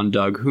crush on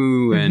Doug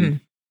Hu,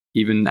 and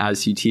even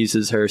as he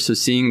teases her. So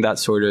seeing that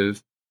sort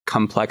of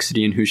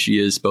complexity in who she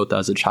is, both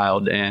as a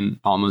child and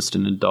almost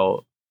an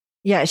adult.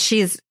 Yeah,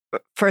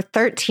 for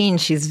 13,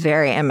 she's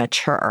very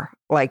immature,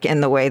 like in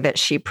the way that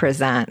she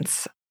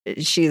presents.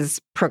 She's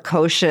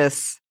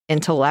precocious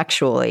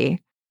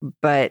intellectually,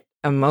 but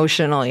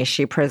emotionally,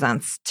 she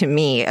presents to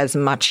me as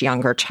much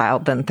younger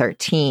child than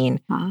 13.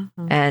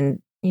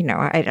 And,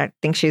 I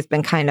think she's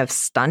been kind of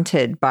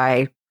stunted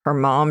by her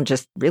mom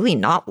just really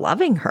not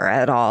loving her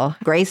at all.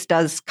 Grace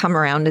does come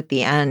around at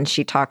the end.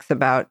 She talks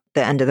about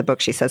the end of the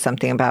book. She says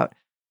something about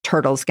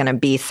Turtle's going to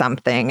be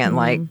something, and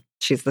like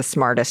she's the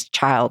smartest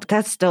child.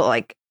 That's still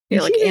like, she's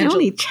like the Angela.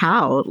 only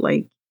child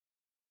like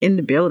in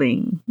the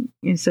building,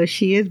 and so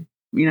she is,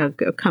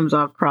 comes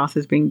across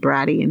as being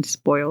bratty and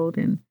spoiled,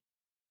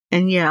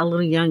 and yeah, a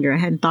little younger. I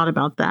hadn't thought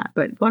about that,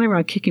 but going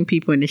around kicking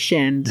people in the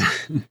shins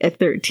at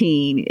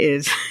 13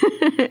 is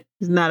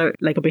not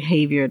a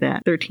behavior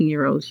that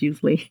 13-year-olds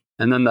usually.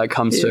 And then that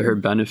comes to her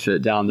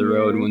benefit down the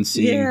road when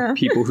seeing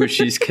people who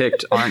she's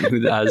kicked aren't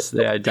who as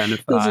they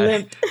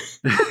identify.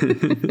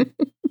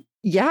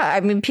 yeah, I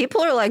mean,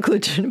 people are like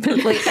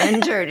legitimately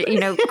injured.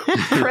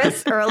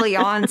 Chris early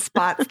on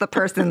spots the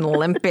person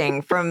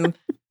limping from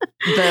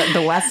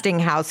the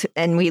Westinghouse,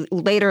 and we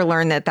later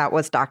learn that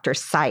was Dr.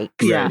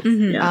 Sykes. Yeah.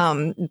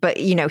 But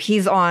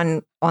he's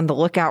on the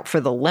lookout for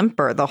the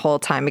limper the whole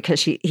time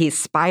because he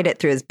spied it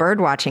through his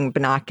birdwatching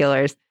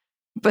binoculars.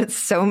 But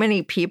so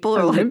many people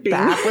are like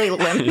badly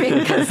limping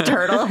because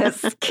Turtle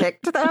has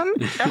kicked them.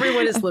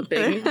 Everyone is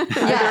limping.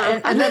 Yeah,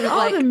 and then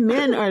all the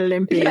men are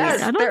limping.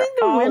 Yes, I don't think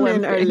the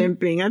women are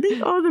limping. I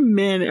think all the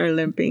men are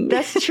limping.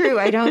 That's true.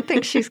 I don't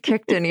think she's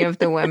kicked any of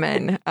the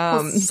women.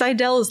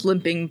 Seidel is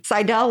limping.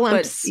 Seidel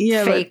limps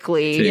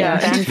fakely. Yeah.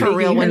 Ben for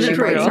real when she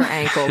breaks True. her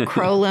ankle.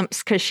 Crow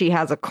limps because she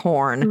has a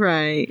corn.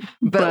 Right.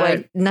 But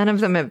like none of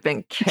them have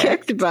been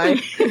kicked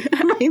by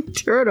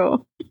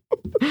Turtle.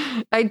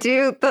 I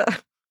do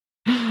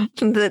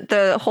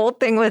the whole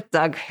thing with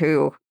Doug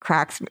Hu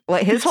cracks me.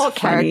 Like his whole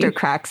character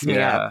cracks me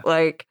up.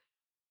 Like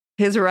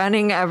his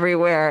running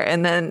everywhere,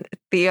 and then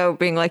Theo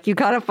being like, "You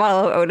gotta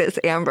follow Otis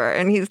Amber,"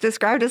 and he's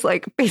described as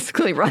like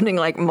basically running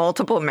like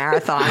multiple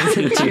marathons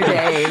in 2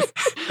 days,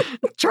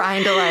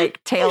 trying to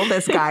like tail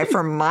this guy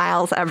for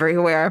miles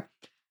everywhere.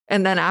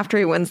 And then after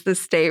he wins the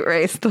state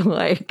race,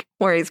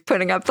 where he's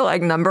putting up the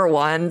number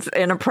ones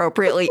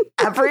inappropriately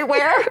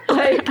everywhere.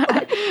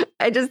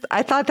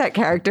 I thought that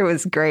character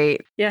was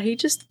great. Yeah, he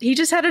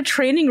just had a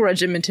training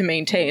regimen to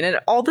maintain, and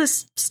all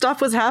this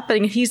stuff was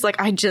happening. And he's like,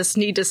 I just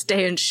need to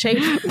stay in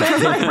shape for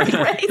every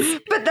race.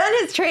 But then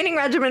his training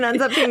regimen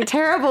ends up being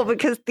terrible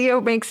because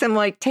Theo makes him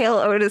tail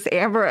Otis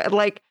Amber.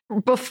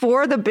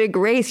 Before the big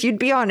race, you'd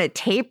be on a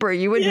taper.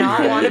 You would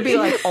not want to be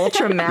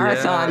ultra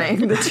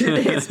marathoning the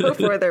 2 days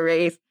before the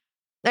race.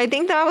 I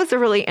think that was a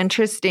really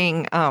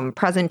interesting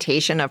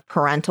presentation of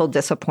parental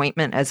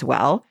disappointment as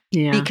well.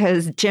 Yeah.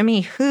 Because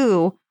Jimmy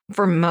Hu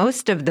for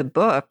most of the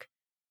book,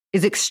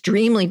 is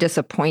extremely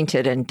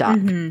disappointed in Doug.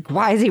 Mm-hmm.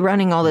 Why is he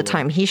running all the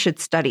time? He should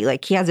study.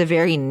 Like, he has a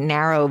very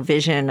narrow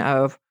vision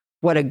of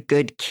what a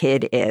good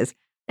kid is.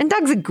 And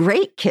Doug's a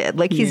great kid.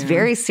 Like, he's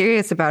very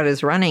serious about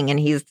his running, and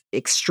he's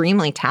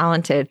extremely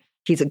talented.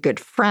 He's a good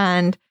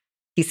friend.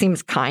 He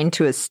seems kind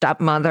to his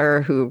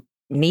stepmother, who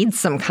needs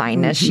some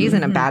kindness. Mm-hmm. She's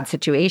in a bad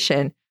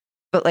situation.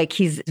 But, like,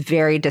 he's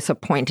very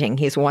disappointing.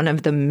 He's one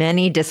of the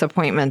many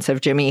disappointments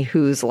of Jimmy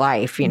Who's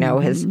life. You know,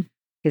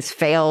 his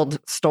failed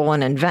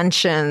stolen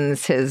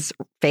inventions, his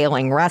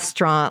failing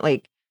restaurant,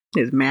 like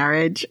his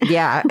marriage.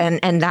 Yeah. And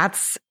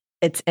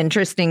it's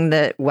interesting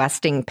that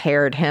Westing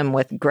paired him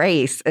with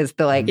Grace as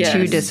the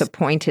two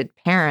disappointed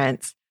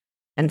parents.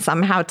 And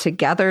somehow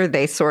together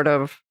they sort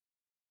of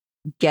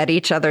get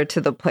each other to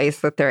the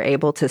place that they're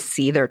able to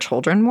see their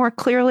children more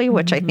clearly,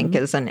 which I think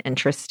is an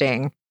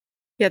interesting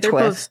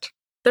twist.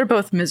 They're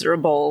both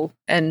miserable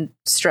and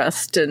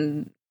stressed,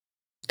 and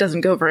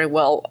doesn't go very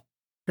well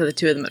for the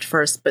two of them at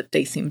first, but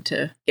they seem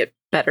to get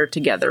better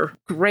together.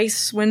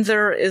 Grace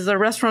Windsor is a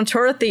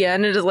restaurateur at the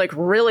end and is like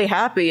really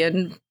happy,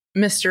 and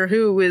Mr.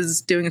 Who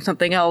is doing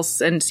something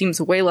else and seems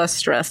way less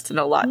stressed and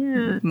a lot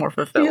more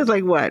fulfilled. He has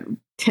like, what,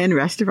 10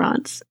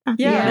 restaurants?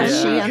 She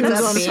ends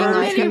up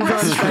being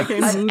like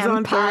an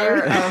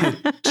empire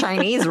of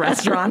Chinese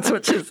restaurants,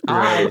 which is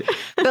odd.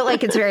 But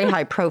like, it's very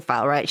high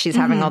profile, right? She's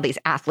having all these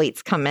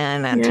athletes come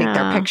in and take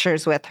their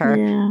pictures with her.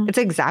 Yeah. It's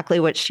exactly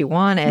what she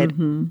wanted.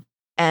 Mm-hmm.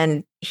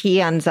 And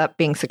he ends up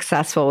being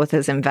successful with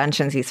his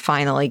inventions. He's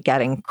finally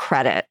getting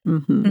credit,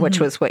 which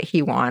was what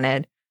he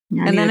wanted.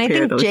 Yeah, and then I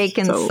think Jake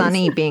and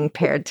Sonny being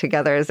paired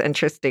together is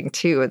interesting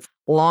too. It's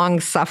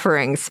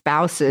long-suffering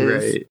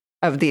spouses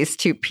of these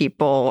two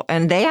people,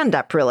 and they end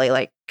up really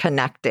like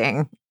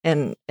connecting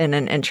in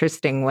an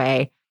interesting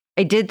way.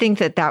 I did think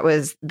that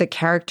was the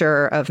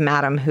character of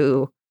Madam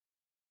Who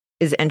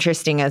is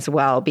interesting as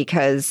well,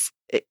 because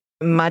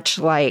much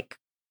like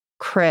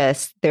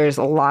Chris, there's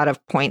a lot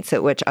of points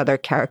at which other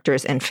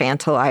characters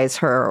infantilize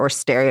her or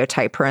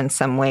stereotype her in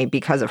some way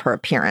because of her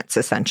appearance,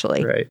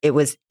 essentially. Right. It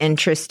was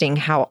interesting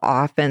how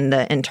often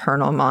the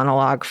internal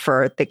monologue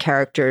for the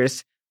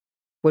characters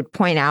would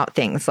point out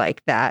things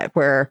like that,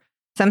 where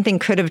something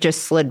could have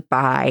just slid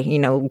by, you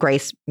know,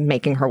 Grace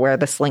making her wear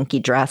the slinky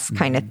dress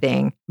kind of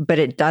thing, but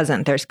it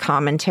doesn't. There's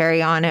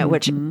commentary on it,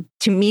 which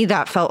to me,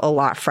 that felt a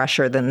lot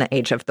fresher than the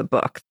age of the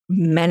book.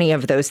 Many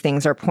of those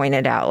things are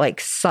pointed out, like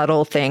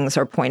subtle things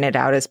are pointed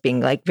out as being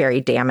like very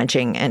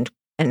damaging and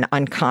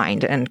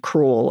unkind and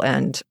cruel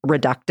and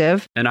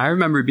reductive. And I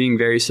remember being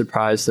very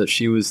surprised that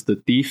she was the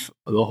thief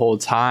the whole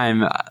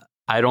time.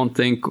 I don't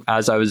think,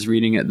 as I was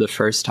reading it the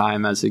first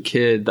time as a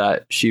kid,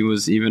 that she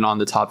was even on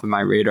the top of my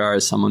radar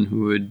as someone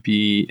who would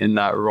be in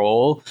that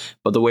role.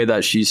 But the way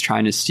that she's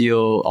trying to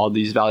steal all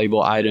these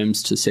valuable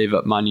items to save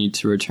up money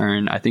to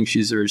return, I think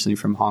she's originally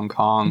from Hong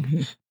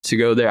Kong, to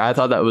go there. I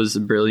thought that was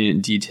a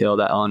brilliant detail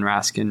that Ellen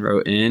Raskin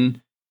wrote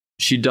in.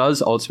 She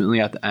does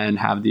ultimately at the end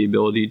have the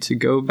ability to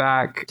go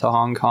back to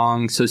Hong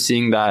Kong. So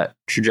seeing that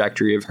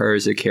trajectory of her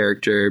as a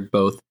character,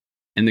 both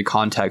in the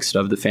context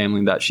of the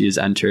family that she has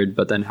entered,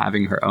 but then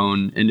having her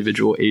own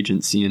individual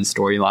agency and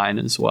storyline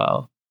as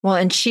well. Well,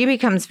 and she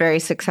becomes very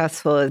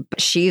successful.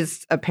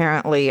 She's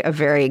apparently a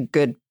very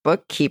good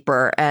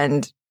bookkeeper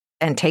and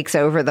takes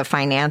over the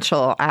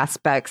financial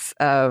aspects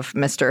of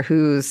Mr.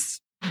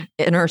 Who's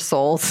inner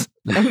soul's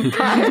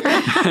empire.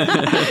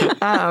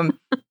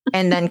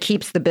 And then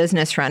keeps the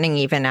business running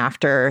even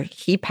after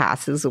he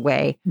passes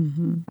away.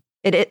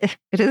 It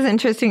is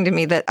interesting to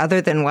me that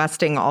other than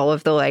Westing, all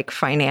of the like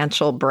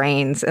financial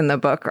brains in the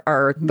book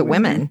are the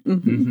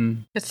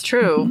women. It's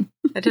true.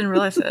 I didn't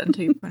realize that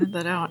until you pointed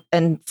that out.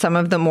 And some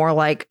of the more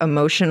like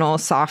emotional,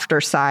 softer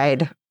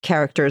side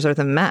characters are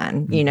the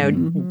men. You know,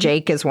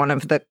 Jake is one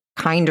of the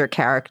kinder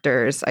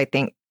characters. I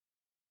think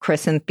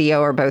Chris and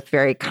Theo are both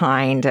very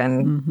kind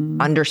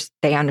and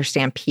they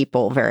understand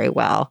people very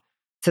well.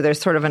 So there's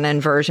sort of an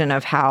inversion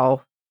of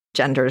how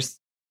gender's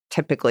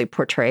typically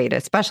portrayed,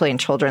 especially in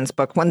children's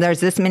book. When there's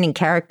this many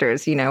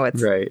characters, you know,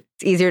 it's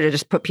easier to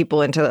just put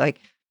people into like,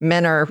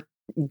 men are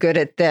good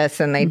at this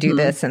and they do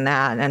this and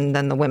that, and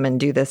then the women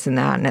do this and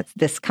that, and it's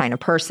this kind of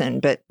person.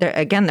 But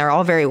they're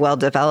all very well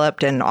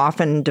developed and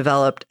often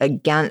developed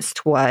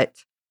against what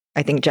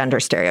I think gender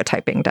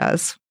stereotyping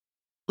does.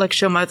 Like,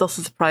 Shoma, I was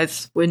also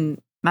surprised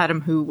when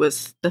Madam Who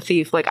was the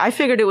thief. Like, I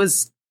figured it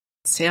was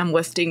Sam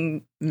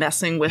Westing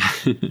messing with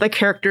the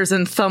characters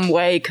in some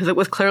way, because it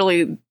was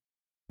clearly,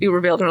 you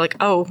revealed her like,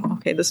 oh,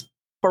 okay, this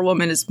poor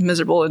woman is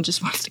miserable and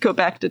just wants to go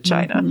back to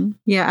China.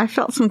 Yeah, I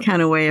felt some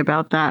kind of way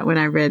about that when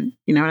I read,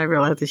 when I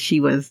realized that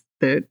she was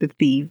the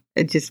thief.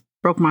 It just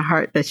broke my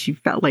heart that she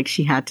felt like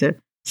she had to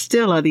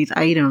steal all these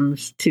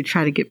items to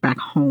try to get back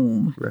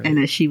home. And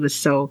that she was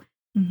so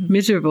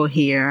miserable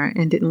here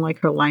and didn't like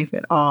her life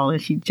at all.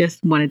 And she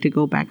just wanted to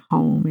go back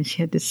home and she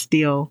had to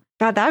steal.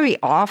 God, that'd be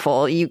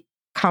awful. You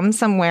come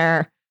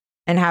somewhere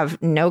and have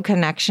no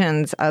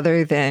connections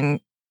other than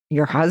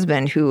your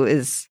husband, who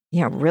is,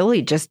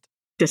 really just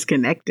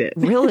disconnected.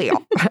 Really,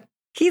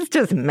 he's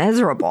just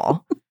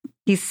miserable.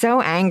 He's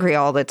so angry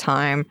all the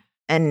time.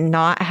 and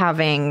not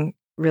having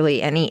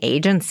really any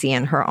agency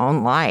in her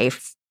own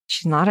life.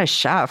 She's not a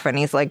chef. And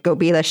he's like, go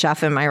be the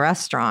chef in my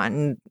restaurant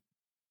and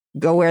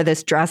go wear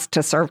this dress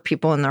to serve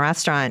people in the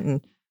restaurant.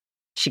 And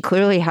she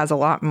clearly has a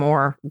lot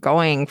more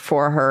going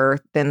for her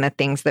than the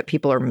things that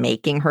people are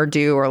making her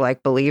do or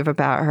like believe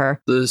about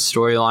her. The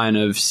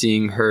storyline of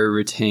seeing her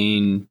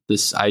retain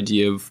this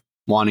idea of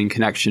wanting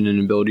connection and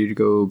ability to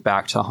go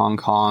back to Hong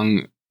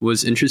Kong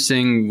was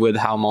interesting with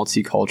how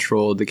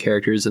multicultural the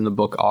characters in the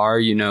book are.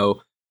 You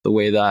know, the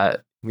way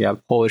that we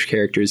have Polish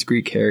characters,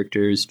 Greek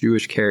characters,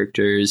 Jewish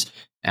characters,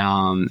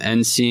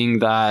 and seeing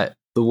that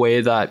the way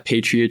that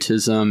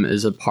patriotism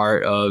is a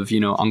part of, you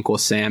know, Uncle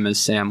Sam as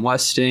Sam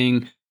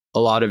Westing. A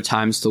lot of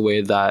times the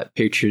way that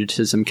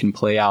patriotism can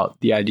play out,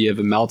 the idea of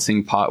a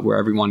melting pot where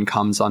everyone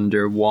comes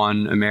under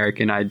one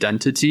American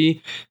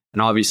identity.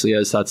 And obviously,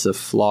 as that's a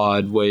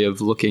flawed way of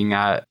looking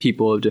at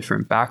people of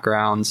different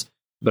backgrounds.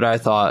 But I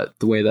thought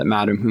the way that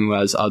Madam Who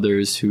has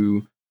others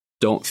who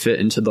don't fit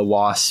into the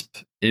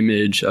WASP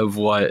image of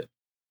what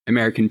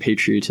American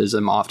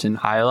patriotism often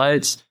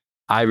highlights,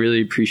 I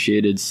really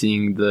appreciated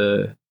seeing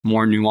the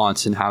more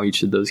nuance in how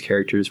each of those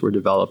characters were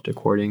developed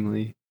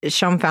accordingly.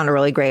 Shom found a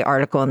really great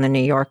article in the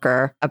New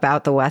Yorker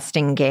about the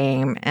Westing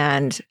game.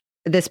 And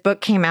this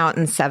book came out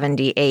in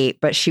 1978,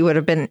 but she would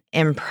have been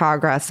in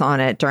progress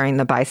on it during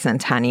the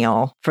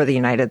bicentennial for the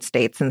United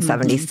States in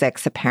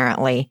 1976,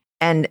 apparently.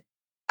 And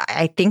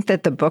I think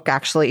that the book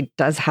actually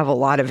does have a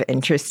lot of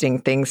interesting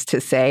things to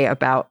say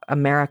about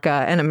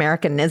America and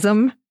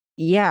Americanism.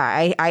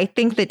 Yeah, I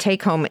think the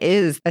take home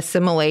is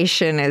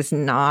assimilation is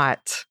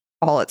not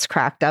all it's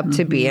cracked up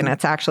to be. And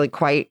it's actually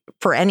quite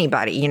for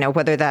anybody, you know,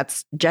 whether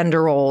that's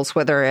gender roles,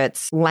 whether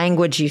it's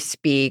language you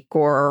speak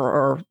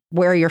or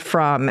where you're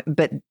from,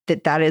 but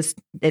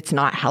it's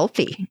not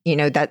healthy, you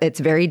know, that it's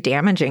very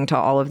damaging to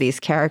all of these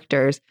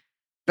characters.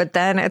 But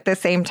then at the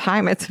same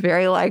time, it's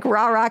very like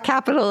rah-rah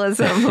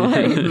capitalism.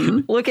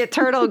 Like, look at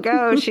Turtle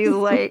go. She's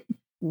like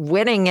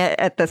winning it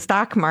at the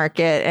stock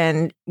market.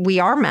 And we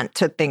are meant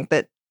to think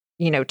that,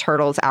 you know,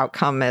 Turtle's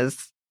outcome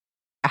is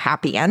a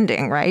happy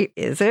ending, right?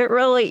 Is it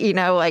really? You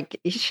know, like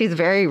she's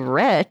very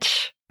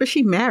rich. But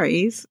she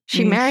marries.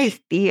 She marries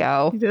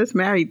Theo. She just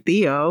married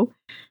Theo.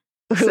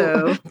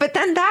 So, but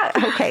then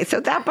so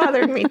that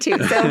bothered me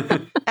too. So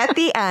at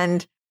the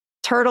end,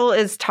 Turtle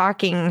is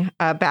talking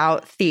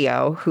about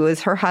Theo, who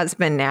is her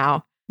husband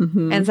now,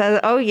 and says,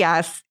 oh,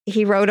 yes,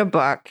 he wrote a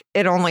book.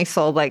 It only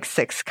sold like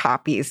 6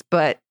 copies,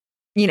 but,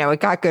 you know, it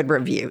got good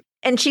reviews.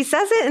 And she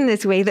says it in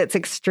this way that's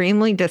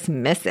extremely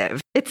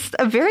dismissive. It's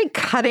a very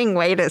cutting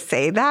way to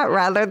say that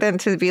rather than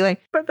to be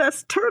like, but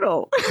that's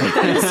Turtle.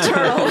 That's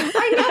Turtle.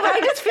 I know, but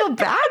I just feel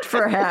bad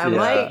for him.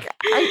 Yeah.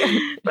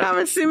 But I'm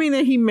assuming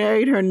that he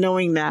married her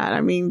knowing that. I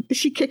mean, did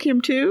she kick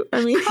him too?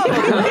 I mean,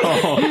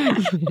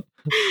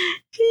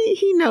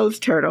 he knows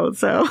Turtle,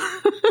 so.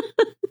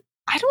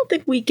 I don't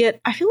think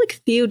I feel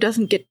like Theo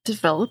doesn't get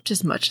developed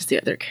as much as the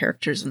other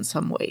characters in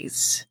some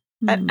ways.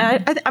 I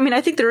mean,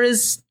 I think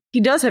he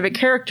does have a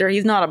character.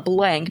 He's not a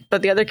blank,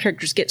 but the other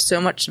characters get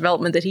so much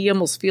development that he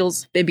almost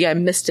feels, maybe I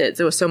missed it.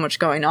 There was so much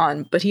going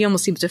on, but he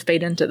almost seems to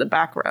fade into the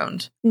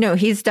background. No,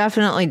 he's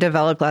definitely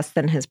developed less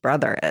than his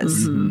brother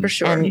is. For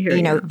sure. And,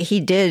 you know,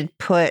 he did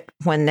put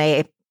when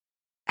they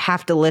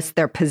have to list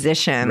their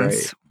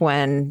positions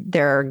when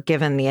they're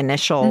given the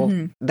initial,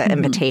 the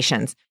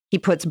invitations, he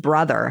puts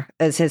brother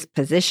as his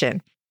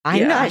position.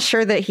 I'm not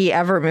sure that he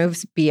ever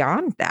moves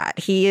beyond that.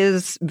 He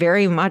is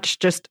very much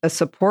just a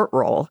support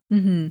role.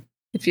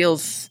 It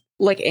feels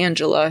like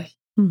Angela.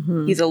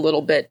 He's a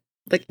little bit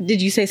like,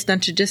 did you say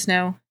stunted just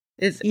now?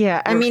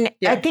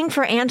 I think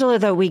for Angela,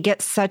 though, we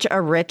get such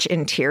a rich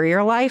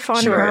interior life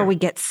on her. We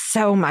get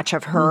so much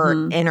of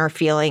her inner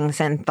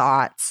feelings and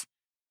thoughts.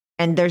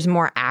 And there's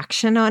more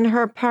action on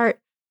her part.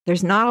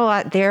 There's not a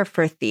lot there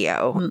for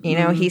Theo. You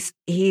know, he's,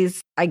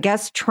 I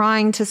guess,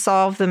 trying to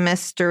solve the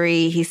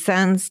mystery. He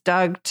sends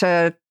Doug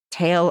to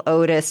tail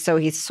Otis, so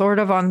he's sort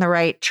of on the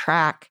right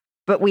track.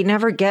 But we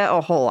never get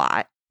a whole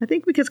lot. I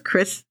think because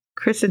Chris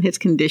and his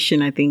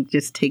condition, I think,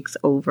 just takes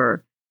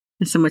over.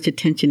 And so much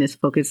attention is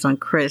focused on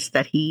Chris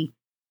that he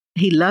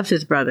loves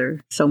his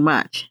brother so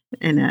much.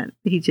 And that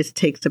he just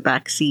takes a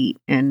back seat.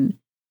 And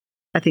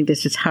I think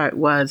that's just how it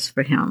was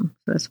for him.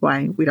 So that's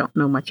why we don't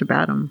know much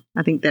about him.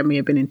 I think that may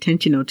have been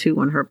intentional, too,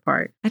 on her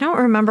part. I don't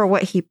remember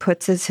what he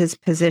puts as his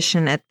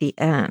position at the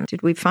end.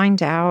 Did we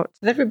find out?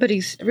 Everybody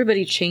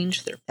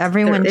changed their...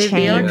 Everyone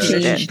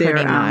changed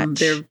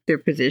their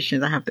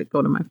positions. I have to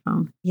go to my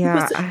phone.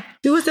 Yeah.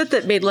 Who was it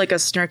that made like a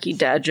snarky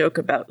dad joke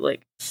about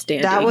like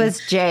standing? That was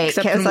Jake.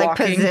 His like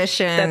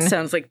position. That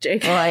sounds like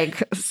Jake.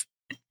 Like...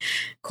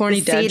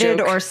 corny dad seated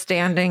joke. Or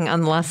standing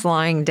unless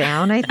lying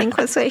down, I think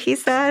was what he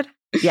said.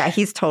 Yeah,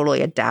 he's totally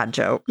a dad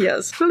joke.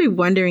 Yes. Really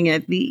wondering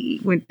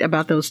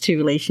about those two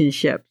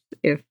relationships.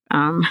 If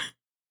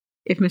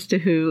Mr.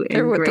 Who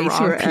and Grace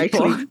were actually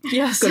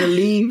going to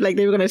leave, like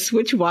they were going to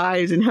switch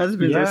wives and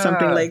husbands or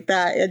something like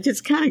that. It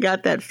just kind of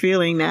got that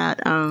feeling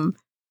that.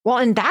 Well,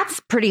 and that's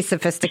pretty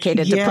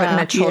sophisticated to put in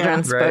a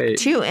children's book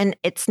too. And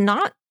it's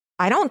not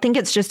I don't think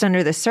it's just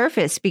under the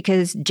surface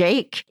because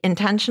Jake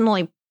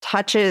intentionally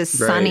touches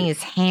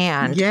Sonny's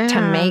hand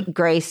to make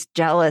Grace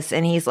jealous.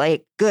 And he's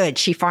like, good,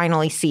 she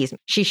finally sees me.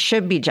 She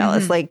should be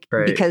jealous,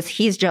 because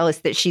he's jealous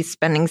that she's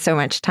spending so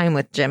much time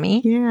with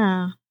Jimmy.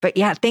 Yeah. But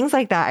yeah, things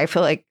like that, I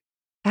feel like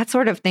that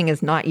sort of thing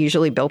is not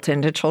usually built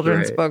into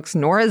children's books,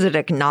 nor is it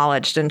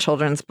acknowledged in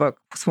children's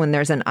books when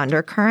there's an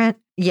undercurrent.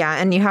 Yeah,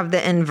 and you have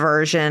the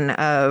inversion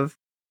of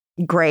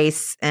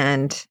Grace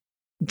and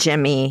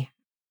Jimmy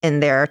in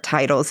their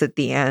titles at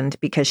the end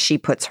because she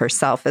puts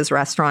herself as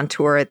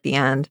restaurateur at the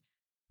end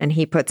and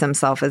he puts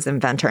himself as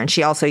inventor. And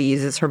she also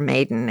uses her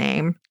maiden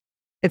name.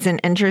 It's an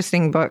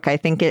interesting book. I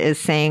think it is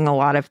saying a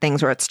lot of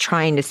things, or it's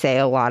trying to say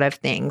a lot of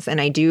things.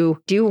 And I do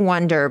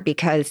wonder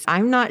because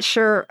I'm not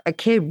sure a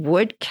kid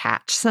would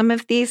catch some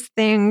of these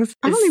things.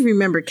 I only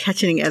remember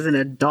catching it as an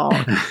adult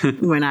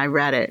when I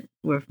read it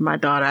with my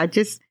daughter. I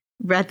just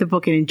read the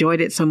book and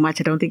enjoyed it so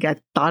much. I don't think I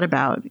thought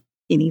about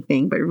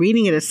anything. But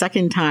reading it a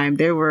second time,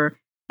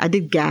 I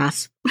did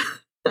gasp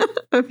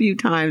a few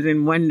times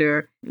and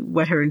wonder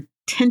what her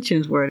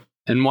intentions were.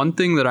 And one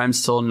thing that I'm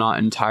still not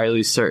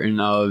entirely certain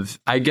of,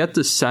 I get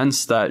the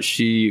sense that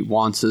she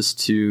wants us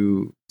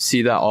to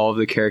see that all of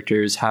the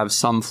characters have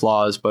some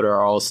flaws, but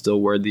are all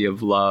still worthy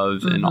of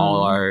love and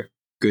all are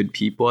good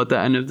people at the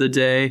end of the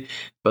day.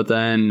 But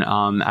then,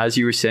 as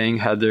you were saying,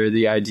 Heather,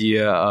 the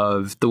idea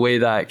of the way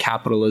that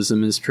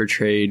capitalism is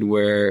portrayed,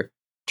 where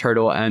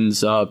Turtle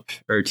ends up,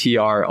 or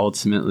TR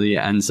ultimately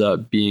ends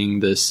up being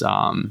this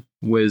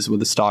whiz with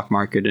the stock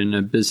market and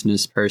a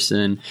business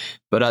person.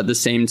 But at the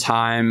same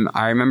time,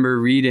 I remember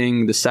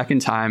reading the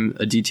second time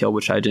a detail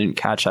which I didn't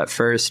catch at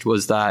first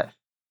was that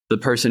the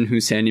person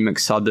who Sandy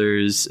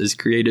McSuthers is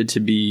created to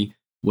be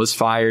was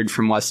fired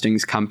from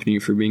Westing's company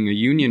for being a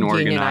union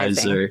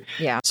organizer.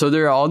 Yeah. So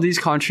there are all these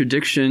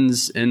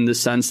contradictions in the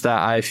sense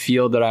that I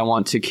feel that I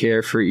want to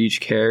care for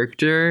each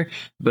character,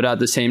 but at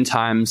the same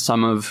time,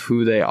 some of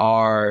who they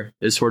are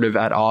is sort of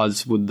at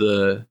odds with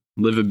the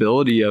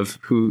livability of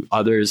who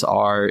others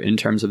are in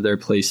terms of their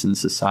place in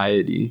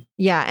society.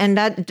 Yeah, and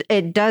that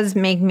it does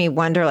make me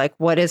wonder, like,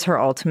 what is her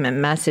ultimate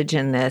message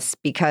in this?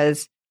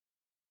 Because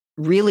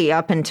really,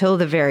 up until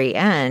the very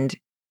end,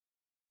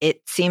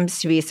 it seems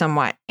to be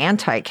somewhat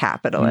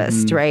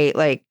anti-capitalist, right?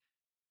 Like,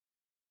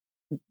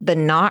 the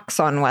knocks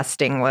on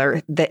Westing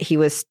were that he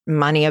was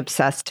money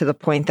obsessed to the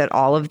point that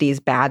all of these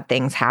bad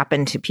things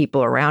happened to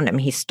people around him.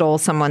 He stole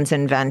someone's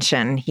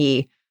invention.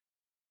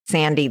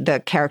 Sandy, the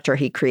character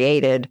he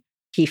created,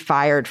 he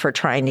fired for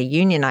trying to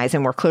unionize,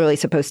 and we're clearly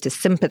supposed to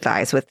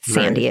sympathize with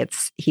Sandy.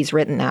 Right. He's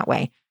written that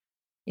way.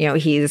 You know,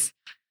 he's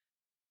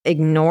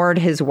ignored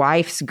his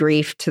wife's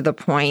grief to the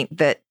point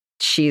that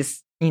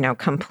she's,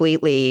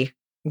 completely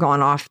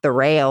gone off the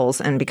rails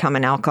and become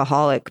an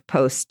alcoholic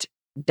post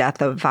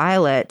death of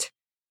Violet.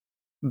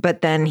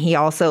 But then he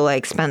also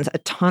spends a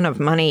ton of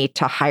money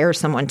to hire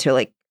someone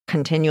to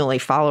continually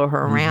follow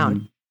her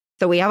around.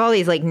 So we have all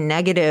these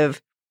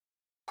negative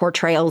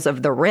portrayals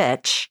of the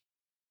rich.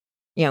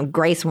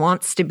 Grace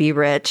wants to be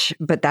rich,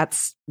 but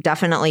that's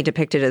definitely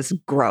depicted as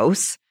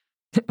gross.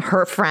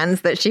 Her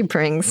friends that she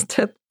brings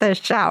to the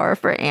shower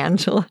for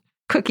Angela,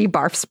 Cookie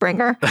Barf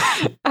Springer,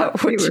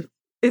 which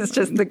is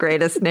just the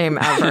greatest name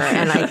ever.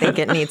 And I think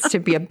it needs to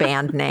be a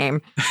band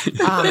name.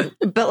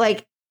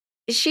 But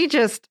she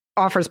just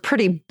offers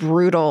pretty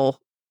brutal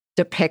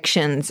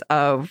depictions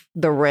of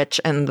the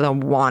rich and the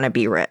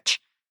wannabe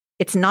rich.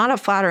 It's not a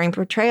flattering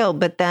portrayal,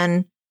 but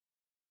then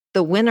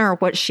the winner,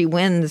 what she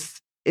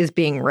wins is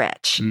being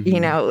rich.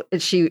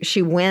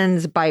 She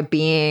wins by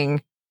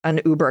being an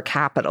uber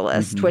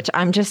capitalist, which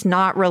I'm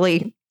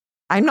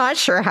not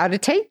sure how to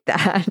take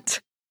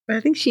that. But I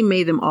think she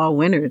made them all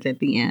winners at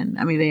the end.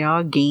 I mean, they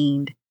all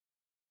gained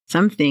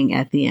something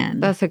at the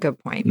end. That's a good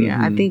point. Yeah,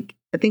 I think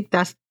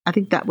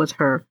that was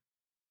her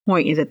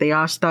point, is that they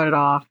all started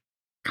off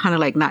kind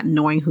of not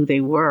knowing who they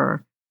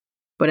were,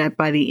 but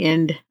by the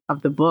end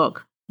of the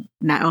book,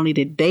 not only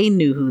did they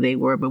knew who they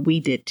were, but we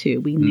did too.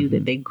 We knew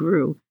that they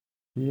grew.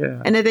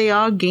 Yeah. And that they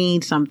all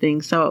gained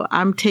something. So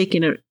I'm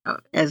taking it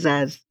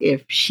as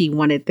if she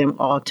wanted them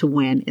all to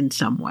win in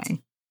some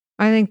way.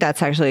 I think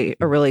that's actually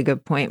a really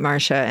good point,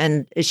 Marcia.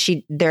 And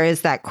there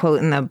is that quote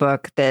in the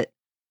book that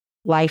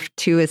life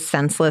too is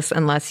senseless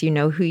unless you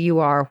know who you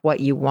are, what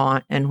you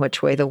want, and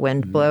which way the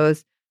wind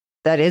blows.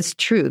 That is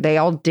true. They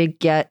all did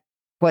get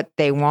what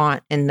they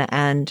want in the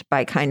end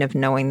by kind of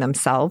knowing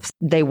themselves.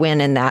 They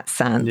win in that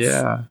sense.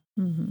 Yeah.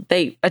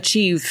 They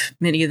achieve,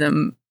 many of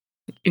them,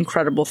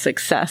 incredible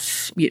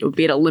success, be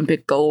it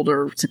Olympic gold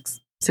or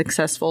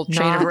successful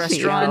chain of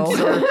restaurants.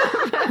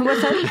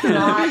 What's that?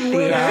 Not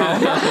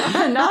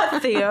Theo.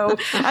 Not Theo.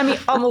 I mean,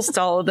 almost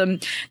all of them.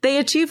 They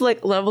achieve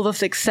level of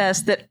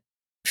success that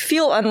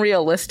feel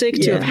unrealistic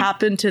to have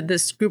happened to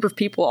this group of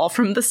people all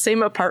from the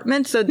same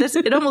apartment. So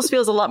it almost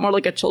feels a lot more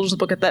like a children's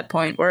book at that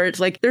point, where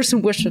it's there's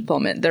some wish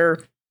fulfillment. They're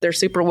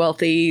super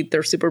wealthy,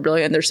 they're super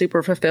brilliant, they're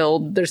super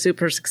fulfilled, they're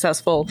super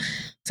successful,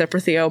 except for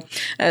Theo,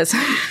 as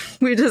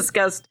we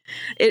discussed.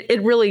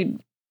 It really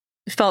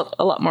felt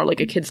a lot more like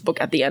a kid's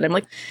book at the end.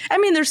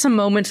 There's some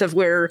moments of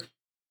where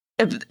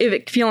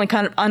it feeling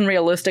kind of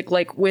unrealistic,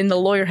 like when the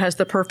lawyer has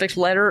the perfect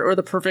letter or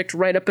the perfect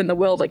write-up in the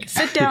will, like,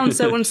 sit down,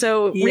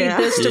 so-and-so, read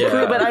this to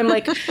prove it. I'm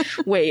like,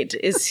 wait,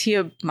 is he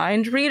a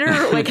mind reader?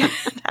 Like,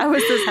 how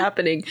is this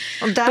happening?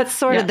 Well, that's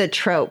sort of the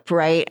trope,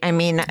 right? I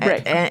mean,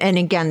 and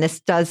again, this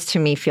does to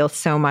me feel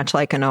so much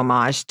like an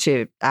homage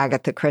to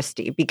Agatha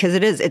Christie, because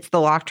it's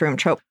the locked room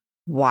trope.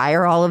 Why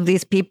are all of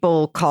these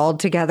people called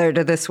together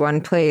to this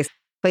one place?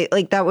 But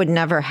like that would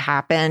never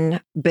happen.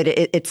 But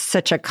it's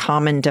such a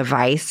common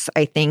device,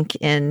 I think,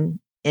 in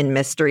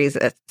mysteries,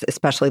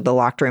 especially the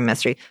locked room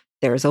mystery.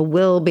 There's a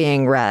will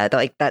being read.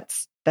 Like that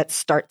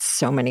starts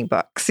so many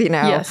books, you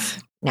know?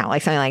 Yes. Now,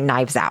 like something like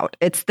Knives Out,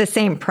 it's the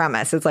same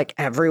premise. It's like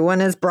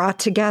everyone is brought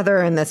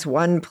together in this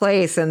one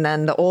place, and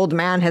then the old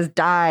man has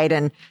died,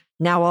 and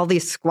now all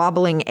these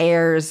squabbling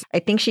heirs. I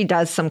think she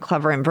does some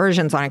clever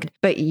inversions on it.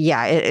 But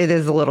yeah, it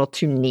is a little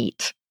too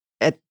neat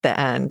at the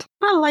end.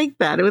 I like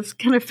that. It was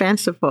kind of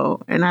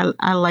fanciful. And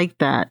I like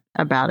that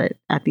about it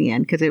at the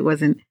end, because it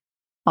wasn't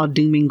all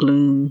doom and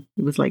gloom.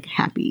 It was like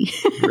happy.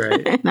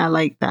 Right. And I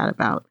like that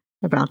about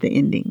the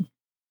ending.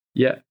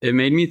 Yeah, it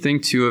made me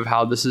think too of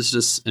how this is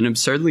just an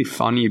absurdly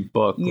funny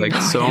book. Like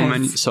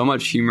so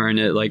much humor in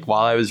it. Like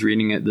while I was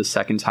reading it the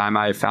second time,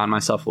 I found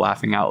myself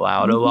laughing out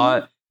loud a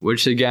lot.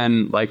 Which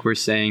again, like we're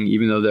saying,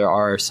 even though there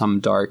are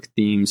some dark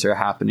themes or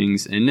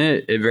happenings in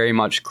it, it very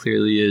much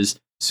clearly is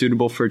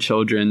suitable for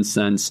children,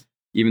 since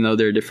even though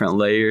there are different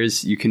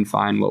layers, you can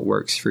find what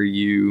works for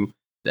you.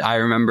 I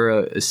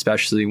remember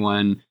especially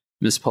when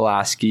Miss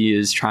Pulaski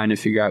is trying to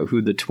figure out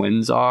who the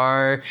twins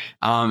are,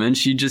 and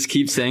she just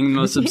keeps saying the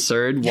most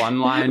absurd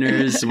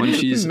one-liners when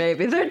she's...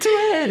 Maybe they're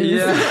twins.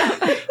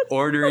 Yeah.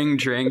 Ordering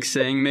drinks,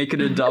 saying, make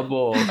it a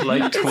double,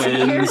 like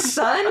twins. Your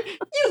son,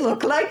 you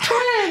look like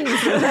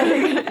twins.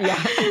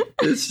 Yeah.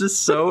 It's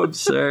just so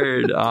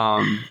absurd.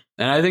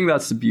 And I think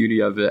that's the beauty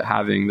of it,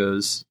 having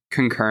those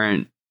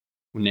concurrent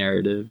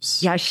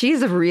narratives. Yeah,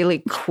 she's a really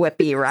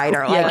quippy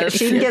writer. Like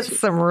she gets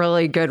some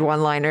really good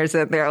one-liners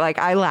in there. Like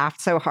I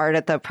laughed so hard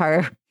at the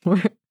part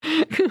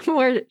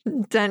where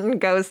Denton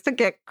goes to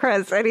get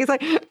Chris, and he's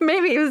like,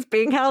 maybe he was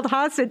being held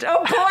hostage. Oh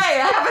boy,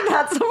 I haven't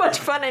had so much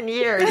fun in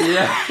years.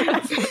 Yeah.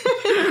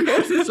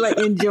 Chris is like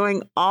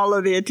enjoying all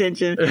of the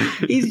attention.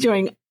 He's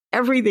enjoying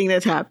everything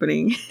that's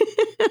happening.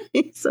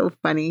 He's so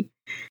funny.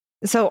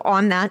 So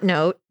on that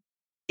note,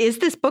 is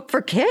this book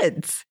for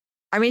kids?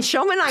 I mean,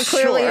 Shulman and I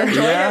clearly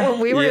enjoyed it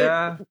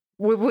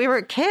when we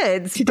were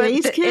kids.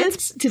 Today's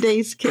kids?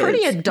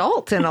 Pretty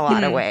adult in a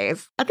lot of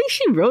ways. I think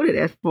she wrote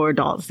it for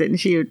adults, didn't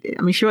she?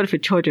 I mean, she wrote it for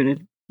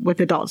children with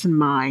adults in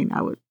mind,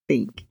 I would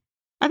think.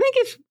 I think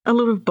it's a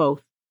little of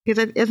both.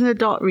 Because as an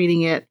adult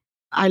reading it,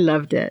 I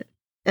loved it.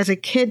 As a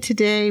kid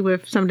today,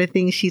 with some of the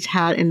things she's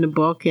had in the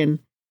book and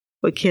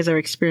what kids are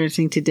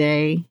experiencing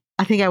today,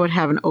 I think I would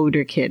have an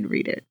older kid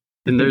read it.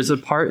 And there's a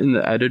part in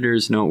the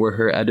editor's note where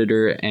her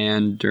editor,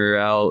 Anne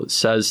Durrell,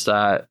 says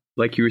that,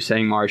 like you were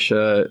saying,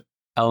 Marcia,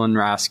 Ellen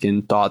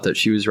Raskin thought that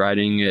she was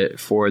writing it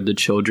for the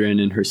children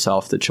and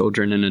herself, the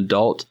children and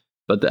adult.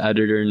 But the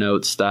editor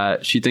notes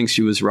that she thinks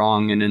she was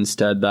wrong, and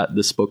instead that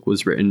this book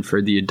was written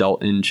for the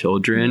adult and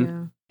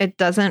children. Yeah. It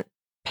doesn't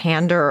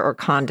pander or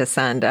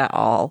condescend at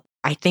all.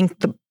 I think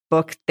the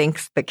book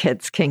thinks the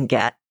kids can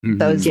get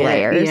those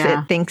layers.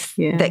 Yeah. It thinks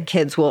that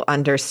kids will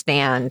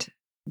understand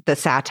the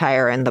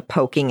satire and the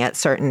poking at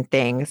certain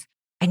things.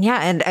 And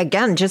and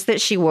again, just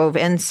that she wove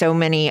in so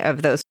many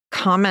of those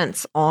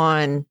comments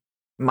on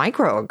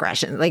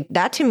microaggression, like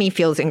that to me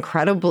feels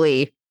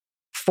incredibly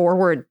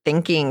forward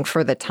thinking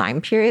for the time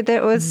period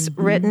that was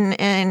written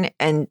in,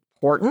 and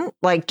important.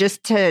 Like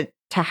just to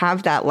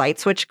have that light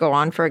switch go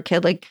on for a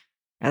kid, like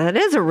that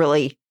is a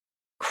really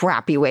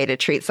crappy way to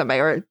treat somebody,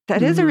 or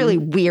that is a really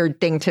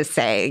weird thing to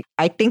say.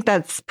 I think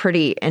that's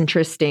pretty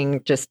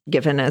interesting, just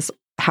given as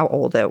how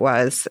old it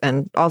was.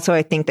 And also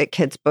I think that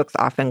kids' books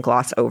often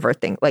gloss over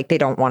things, like they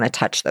don't want to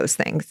touch those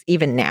things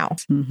even now.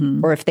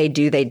 Or if they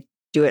do it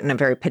in a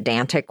very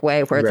pedantic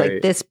way where it's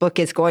like, this book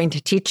is going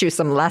to teach you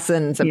some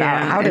lessons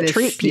about how to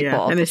treat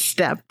people. And its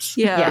steps.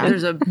 Yeah,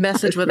 there's a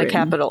message with a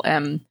capital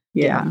M.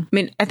 Yeah. I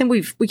mean, I think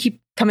we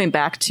keep coming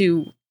back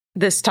to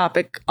this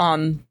topic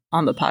on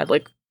the pod,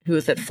 like who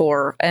is it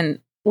for? And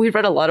we've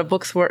read a lot of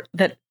books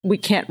that we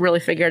can't really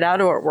figure it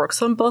out, or it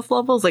works on both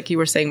levels. Like you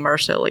were saying,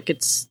 Marcia, like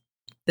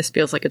this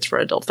feels like it's for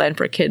adults and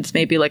for kids.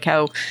 Maybe like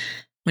how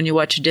when you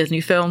watch a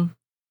Disney film,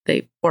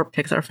 or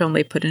Pixar film,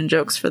 they put in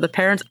jokes for the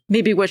parents.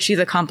 Maybe what she's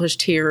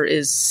accomplished here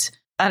is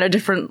on a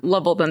different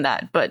level than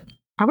that. But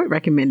I would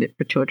recommend it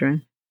for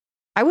children.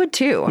 I would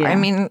too. Yeah. I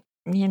mean,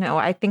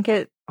 I think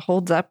it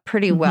holds up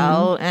pretty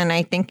well. And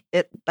I think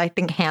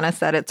Hannah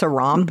said it's a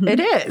romp. It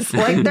is.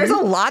 Like there's a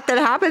lot that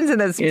happens in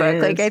this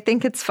book. Like I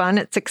think it's fun,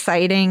 it's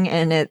exciting,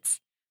 and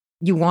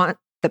you want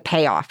the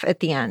payoff at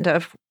the end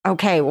of,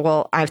 okay,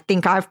 well, I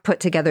think I've put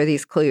together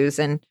these clues.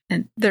 And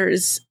there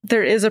is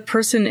a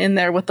person in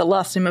there with the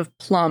last name of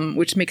Plum,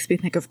 which makes me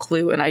think of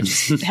Clue. And I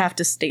just have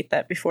to state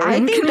that before. I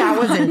think that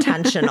was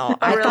intentional.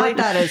 I really thought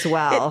that as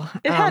well.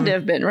 It had to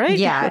have been, right?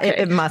 Yeah, okay.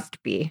 it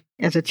must be.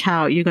 As a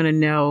child, you're going to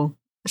know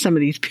some of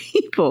these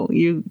people.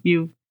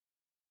 There's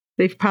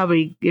they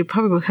probably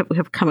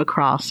have come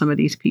across some of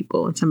these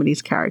people and some of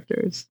these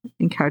characters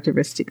and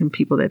characteristics and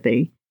people that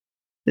they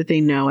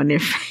know and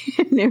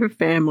their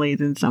families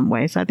in some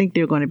way. So I think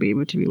they're going to be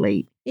able to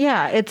relate.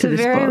 Yeah, it's a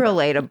very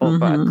relatable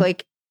book.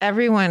 Like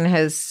everyone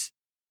has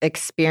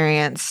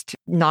experienced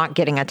not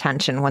getting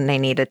attention when they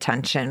need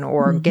attention,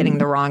 or getting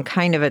the wrong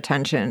kind of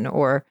attention,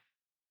 or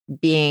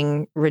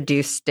being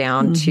reduced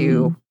down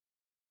to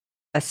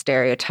a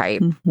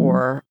stereotype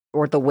or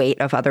the weight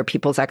of other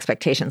people's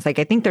expectations. Like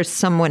I think there's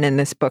someone in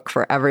this book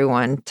for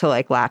everyone to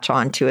like latch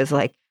on to, is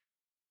like,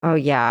 oh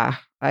yeah,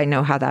 I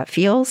know how that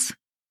feels.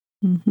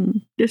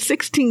 There's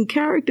 16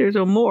 characters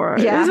or more.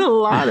 Yeah. There's a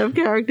lot of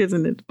characters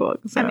in this book.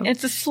 So. I mean,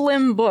 it's a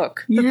slim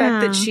book. The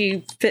fact that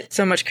she fit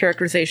so much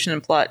characterization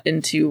and plot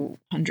into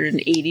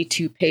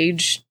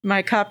 182-page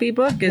My Copy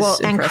book is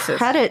impressive. And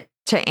credit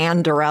to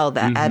Anne Durrell,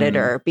 the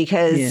editor,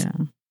 because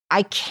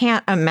I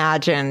can't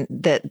imagine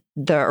that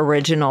the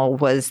original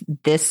was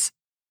this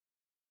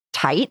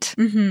tight.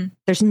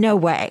 There's no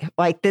way.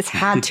 Like this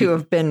had to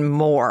have been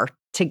more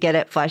to get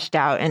it fleshed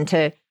out and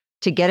to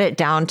get it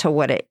down to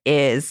what it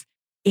is.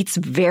 It's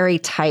very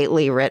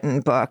tightly written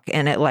book,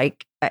 and it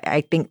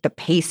I think the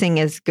pacing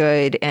is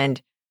good,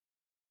 and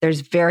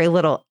there's very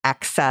little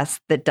excess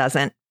that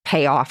doesn't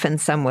pay off in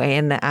some way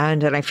in the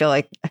end. And I feel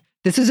like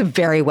this is a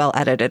very well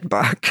edited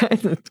book.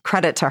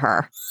 Credit to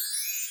her.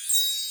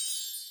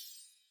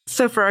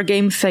 So for our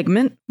game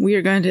segment, we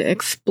are going to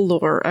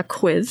explore a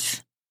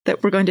quiz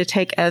that we're going to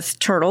take as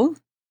Turtle.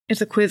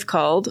 It's a quiz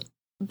called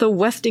The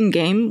Westing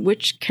Game.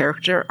 Which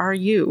character are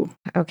you?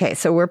 Okay,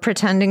 so we're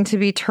pretending to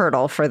be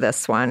Turtle for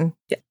this one.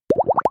 Yeah.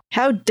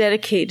 How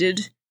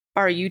dedicated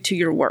are you to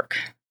your work?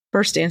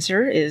 First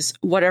answer is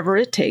whatever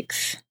it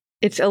takes.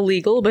 It's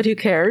illegal, but who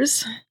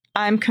cares?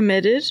 I'm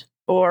committed,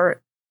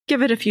 or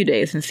give it a few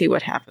days and see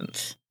what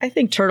happens. I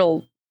think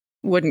Turtle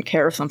wouldn't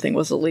care if something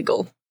was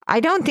illegal. I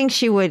don't think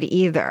she would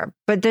either.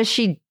 But does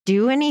she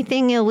do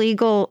anything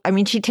illegal? I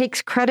mean, she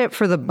takes credit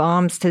for the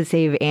bombs to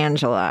save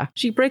Angela.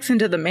 She breaks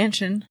into the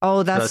mansion.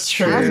 Oh, that's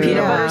true. Peanut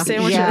butter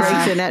sandwich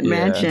breaks in that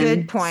mansion.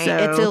 Good point. So,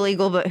 it's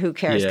illegal, but who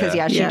cares? Because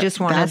she just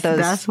wanted those.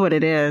 That's what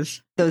it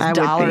is. Those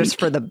dollars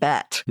for the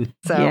bet.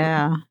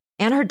 So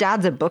and her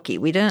dad's a bookie.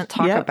 We didn't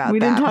talk about that. We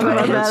didn't talk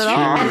about that at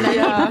all. And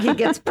then he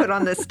gets put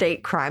on the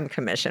state crime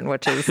commission,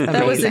 which is amazing.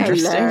 That was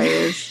interesting.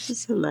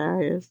 It's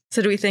hilarious.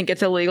 So do we think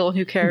it's illegal?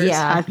 Who cares?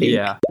 Yeah. I think.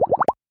 Yeah.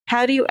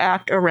 How do you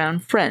act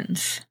around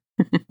friends?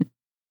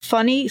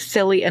 Funny,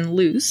 silly, and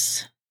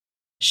loose.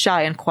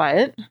 Shy and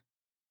quiet.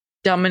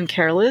 Dumb and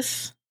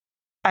careless.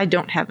 I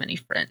don't have any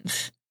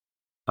friends.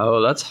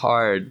 Oh, that's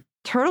hard.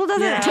 Turtle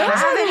doesn't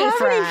have any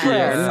friends.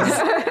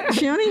 Yeah.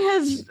 She only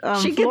has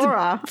she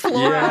Flora. Gets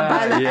Flora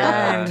by the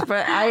end,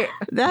 but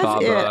that's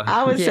Baba. it.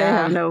 I would say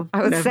have no.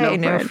 I would say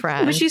no friend.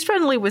 friend. But she's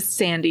friendly with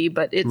Sandy,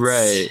 but it's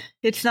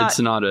It's not. It's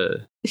not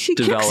a She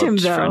developed kicks him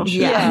though.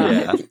 friendship.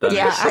 Yeah. That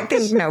Yeah, makes I sense.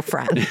 think no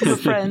friends. for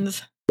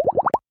friends.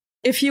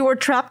 If you were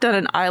trapped on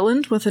an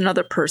island with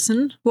another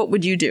person, what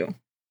would you do?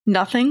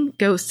 Nothing?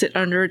 Go sit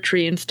under a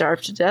tree and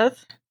starve to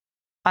death?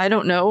 I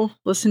don't know.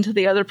 Listen to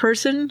the other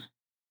person?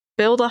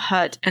 Build a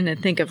hut and then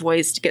think of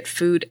ways to get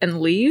food and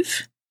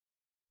leave?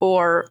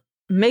 Or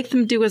make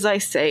them do as I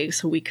say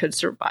so we could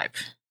survive?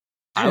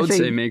 I would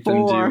say make them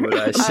do what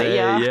I say.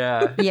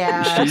 yeah.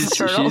 Yeah.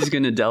 She's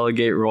going to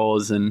delegate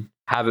roles and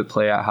have it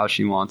play out how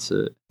she wants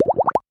it.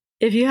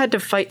 If you had to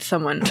fight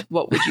someone,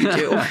 what would you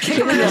do?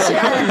 Come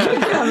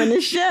in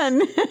the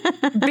shin.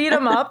 Beat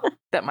them up.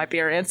 That might be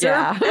our answer.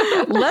 Yeah.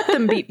 Let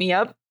them beat me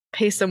up.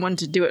 Pay someone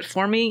to do it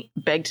for me.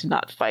 Beg to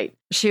not fight.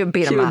 She would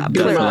beat him would up.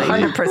 beat him up.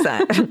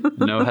 100%.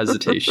 No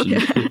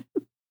hesitation.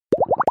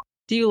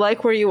 Do you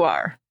like where you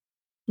are?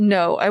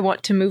 No, I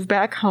want to move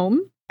back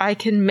home. I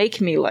can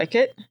make me like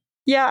it.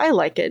 Yeah, I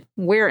like it.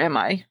 Where am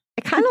I?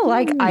 I kind of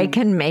like I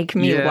can make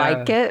me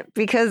like it,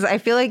 because I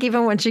feel like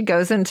even when she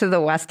goes into the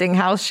Westing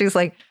house, she's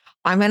like,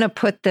 I'm going to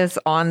put this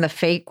on the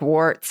fake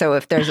wart. So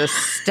if there's a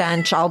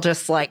stench, I'll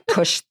just like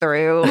push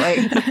through. Like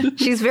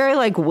she's very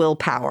like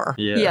willpower.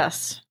 Yeah.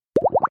 Yes.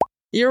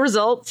 Your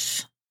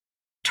results,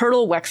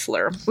 Turtle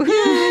Wexler.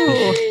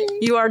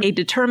 You are a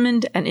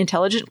determined and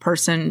intelligent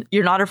person.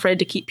 You're not afraid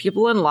to keep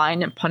people in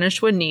line and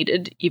punish when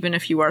needed, even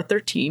if you are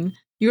 13.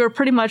 You are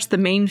pretty much the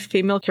main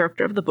female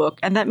character of the book,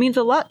 and that means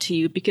a lot to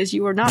you because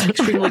you are not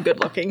extremely good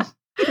looking.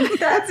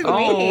 That's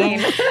mean.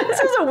 This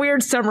is a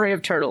weird summary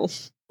of Turtle.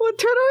 Well,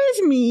 Turtle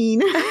is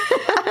mean.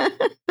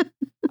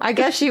 I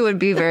guess she would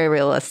be very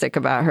realistic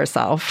about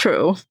herself.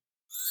 True.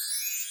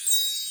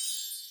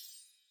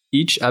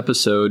 Each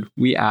episode,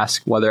 we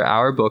ask whether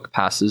our book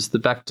passes the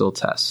Bechdel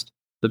test.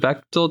 The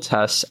Bechdel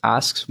test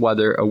asks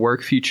whether a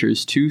work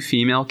features two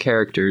female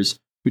characters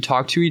who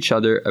talk to each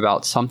other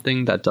about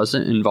something that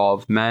doesn't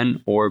involve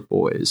men or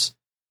boys.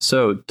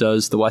 So,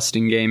 does the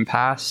Westing Game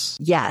pass?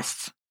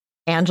 Yes.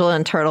 Angela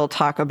and Turtle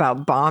talk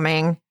about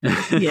bombing.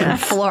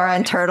 Yes. Flora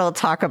and Turtle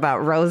talk about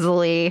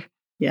Rosalie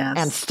Yes.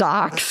 and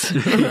stocks.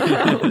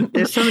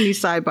 There's so many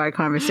sidebar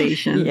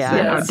conversations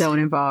that don't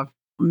involve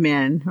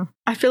men.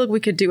 I feel like we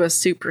could do a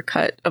super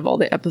cut of all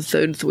the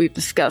episodes we've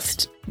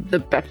discussed the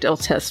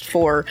Bechdel test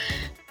for.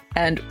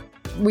 And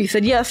we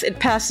said, yes, it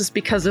passes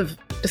because of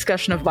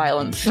discussion of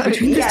violence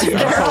between the two.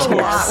 There's a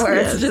lot where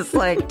it's just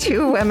like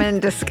two women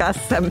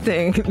discuss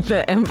something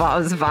that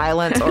involves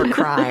violence or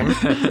crime.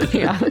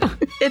 Yeah,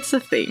 it's a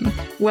thing.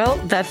 Well,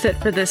 that's it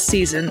for this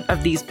season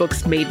of These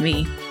Books Made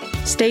Me.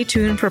 Stay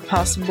tuned for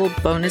possible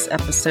bonus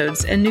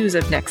episodes and news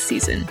of next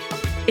season.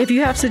 If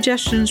you have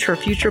suggestions for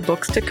future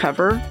books to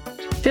cover,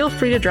 feel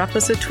free to drop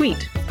us a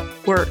tweet.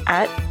 We're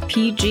at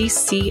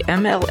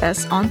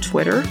PGCMLS on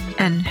Twitter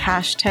and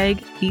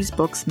hashtag These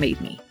Books Made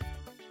Me.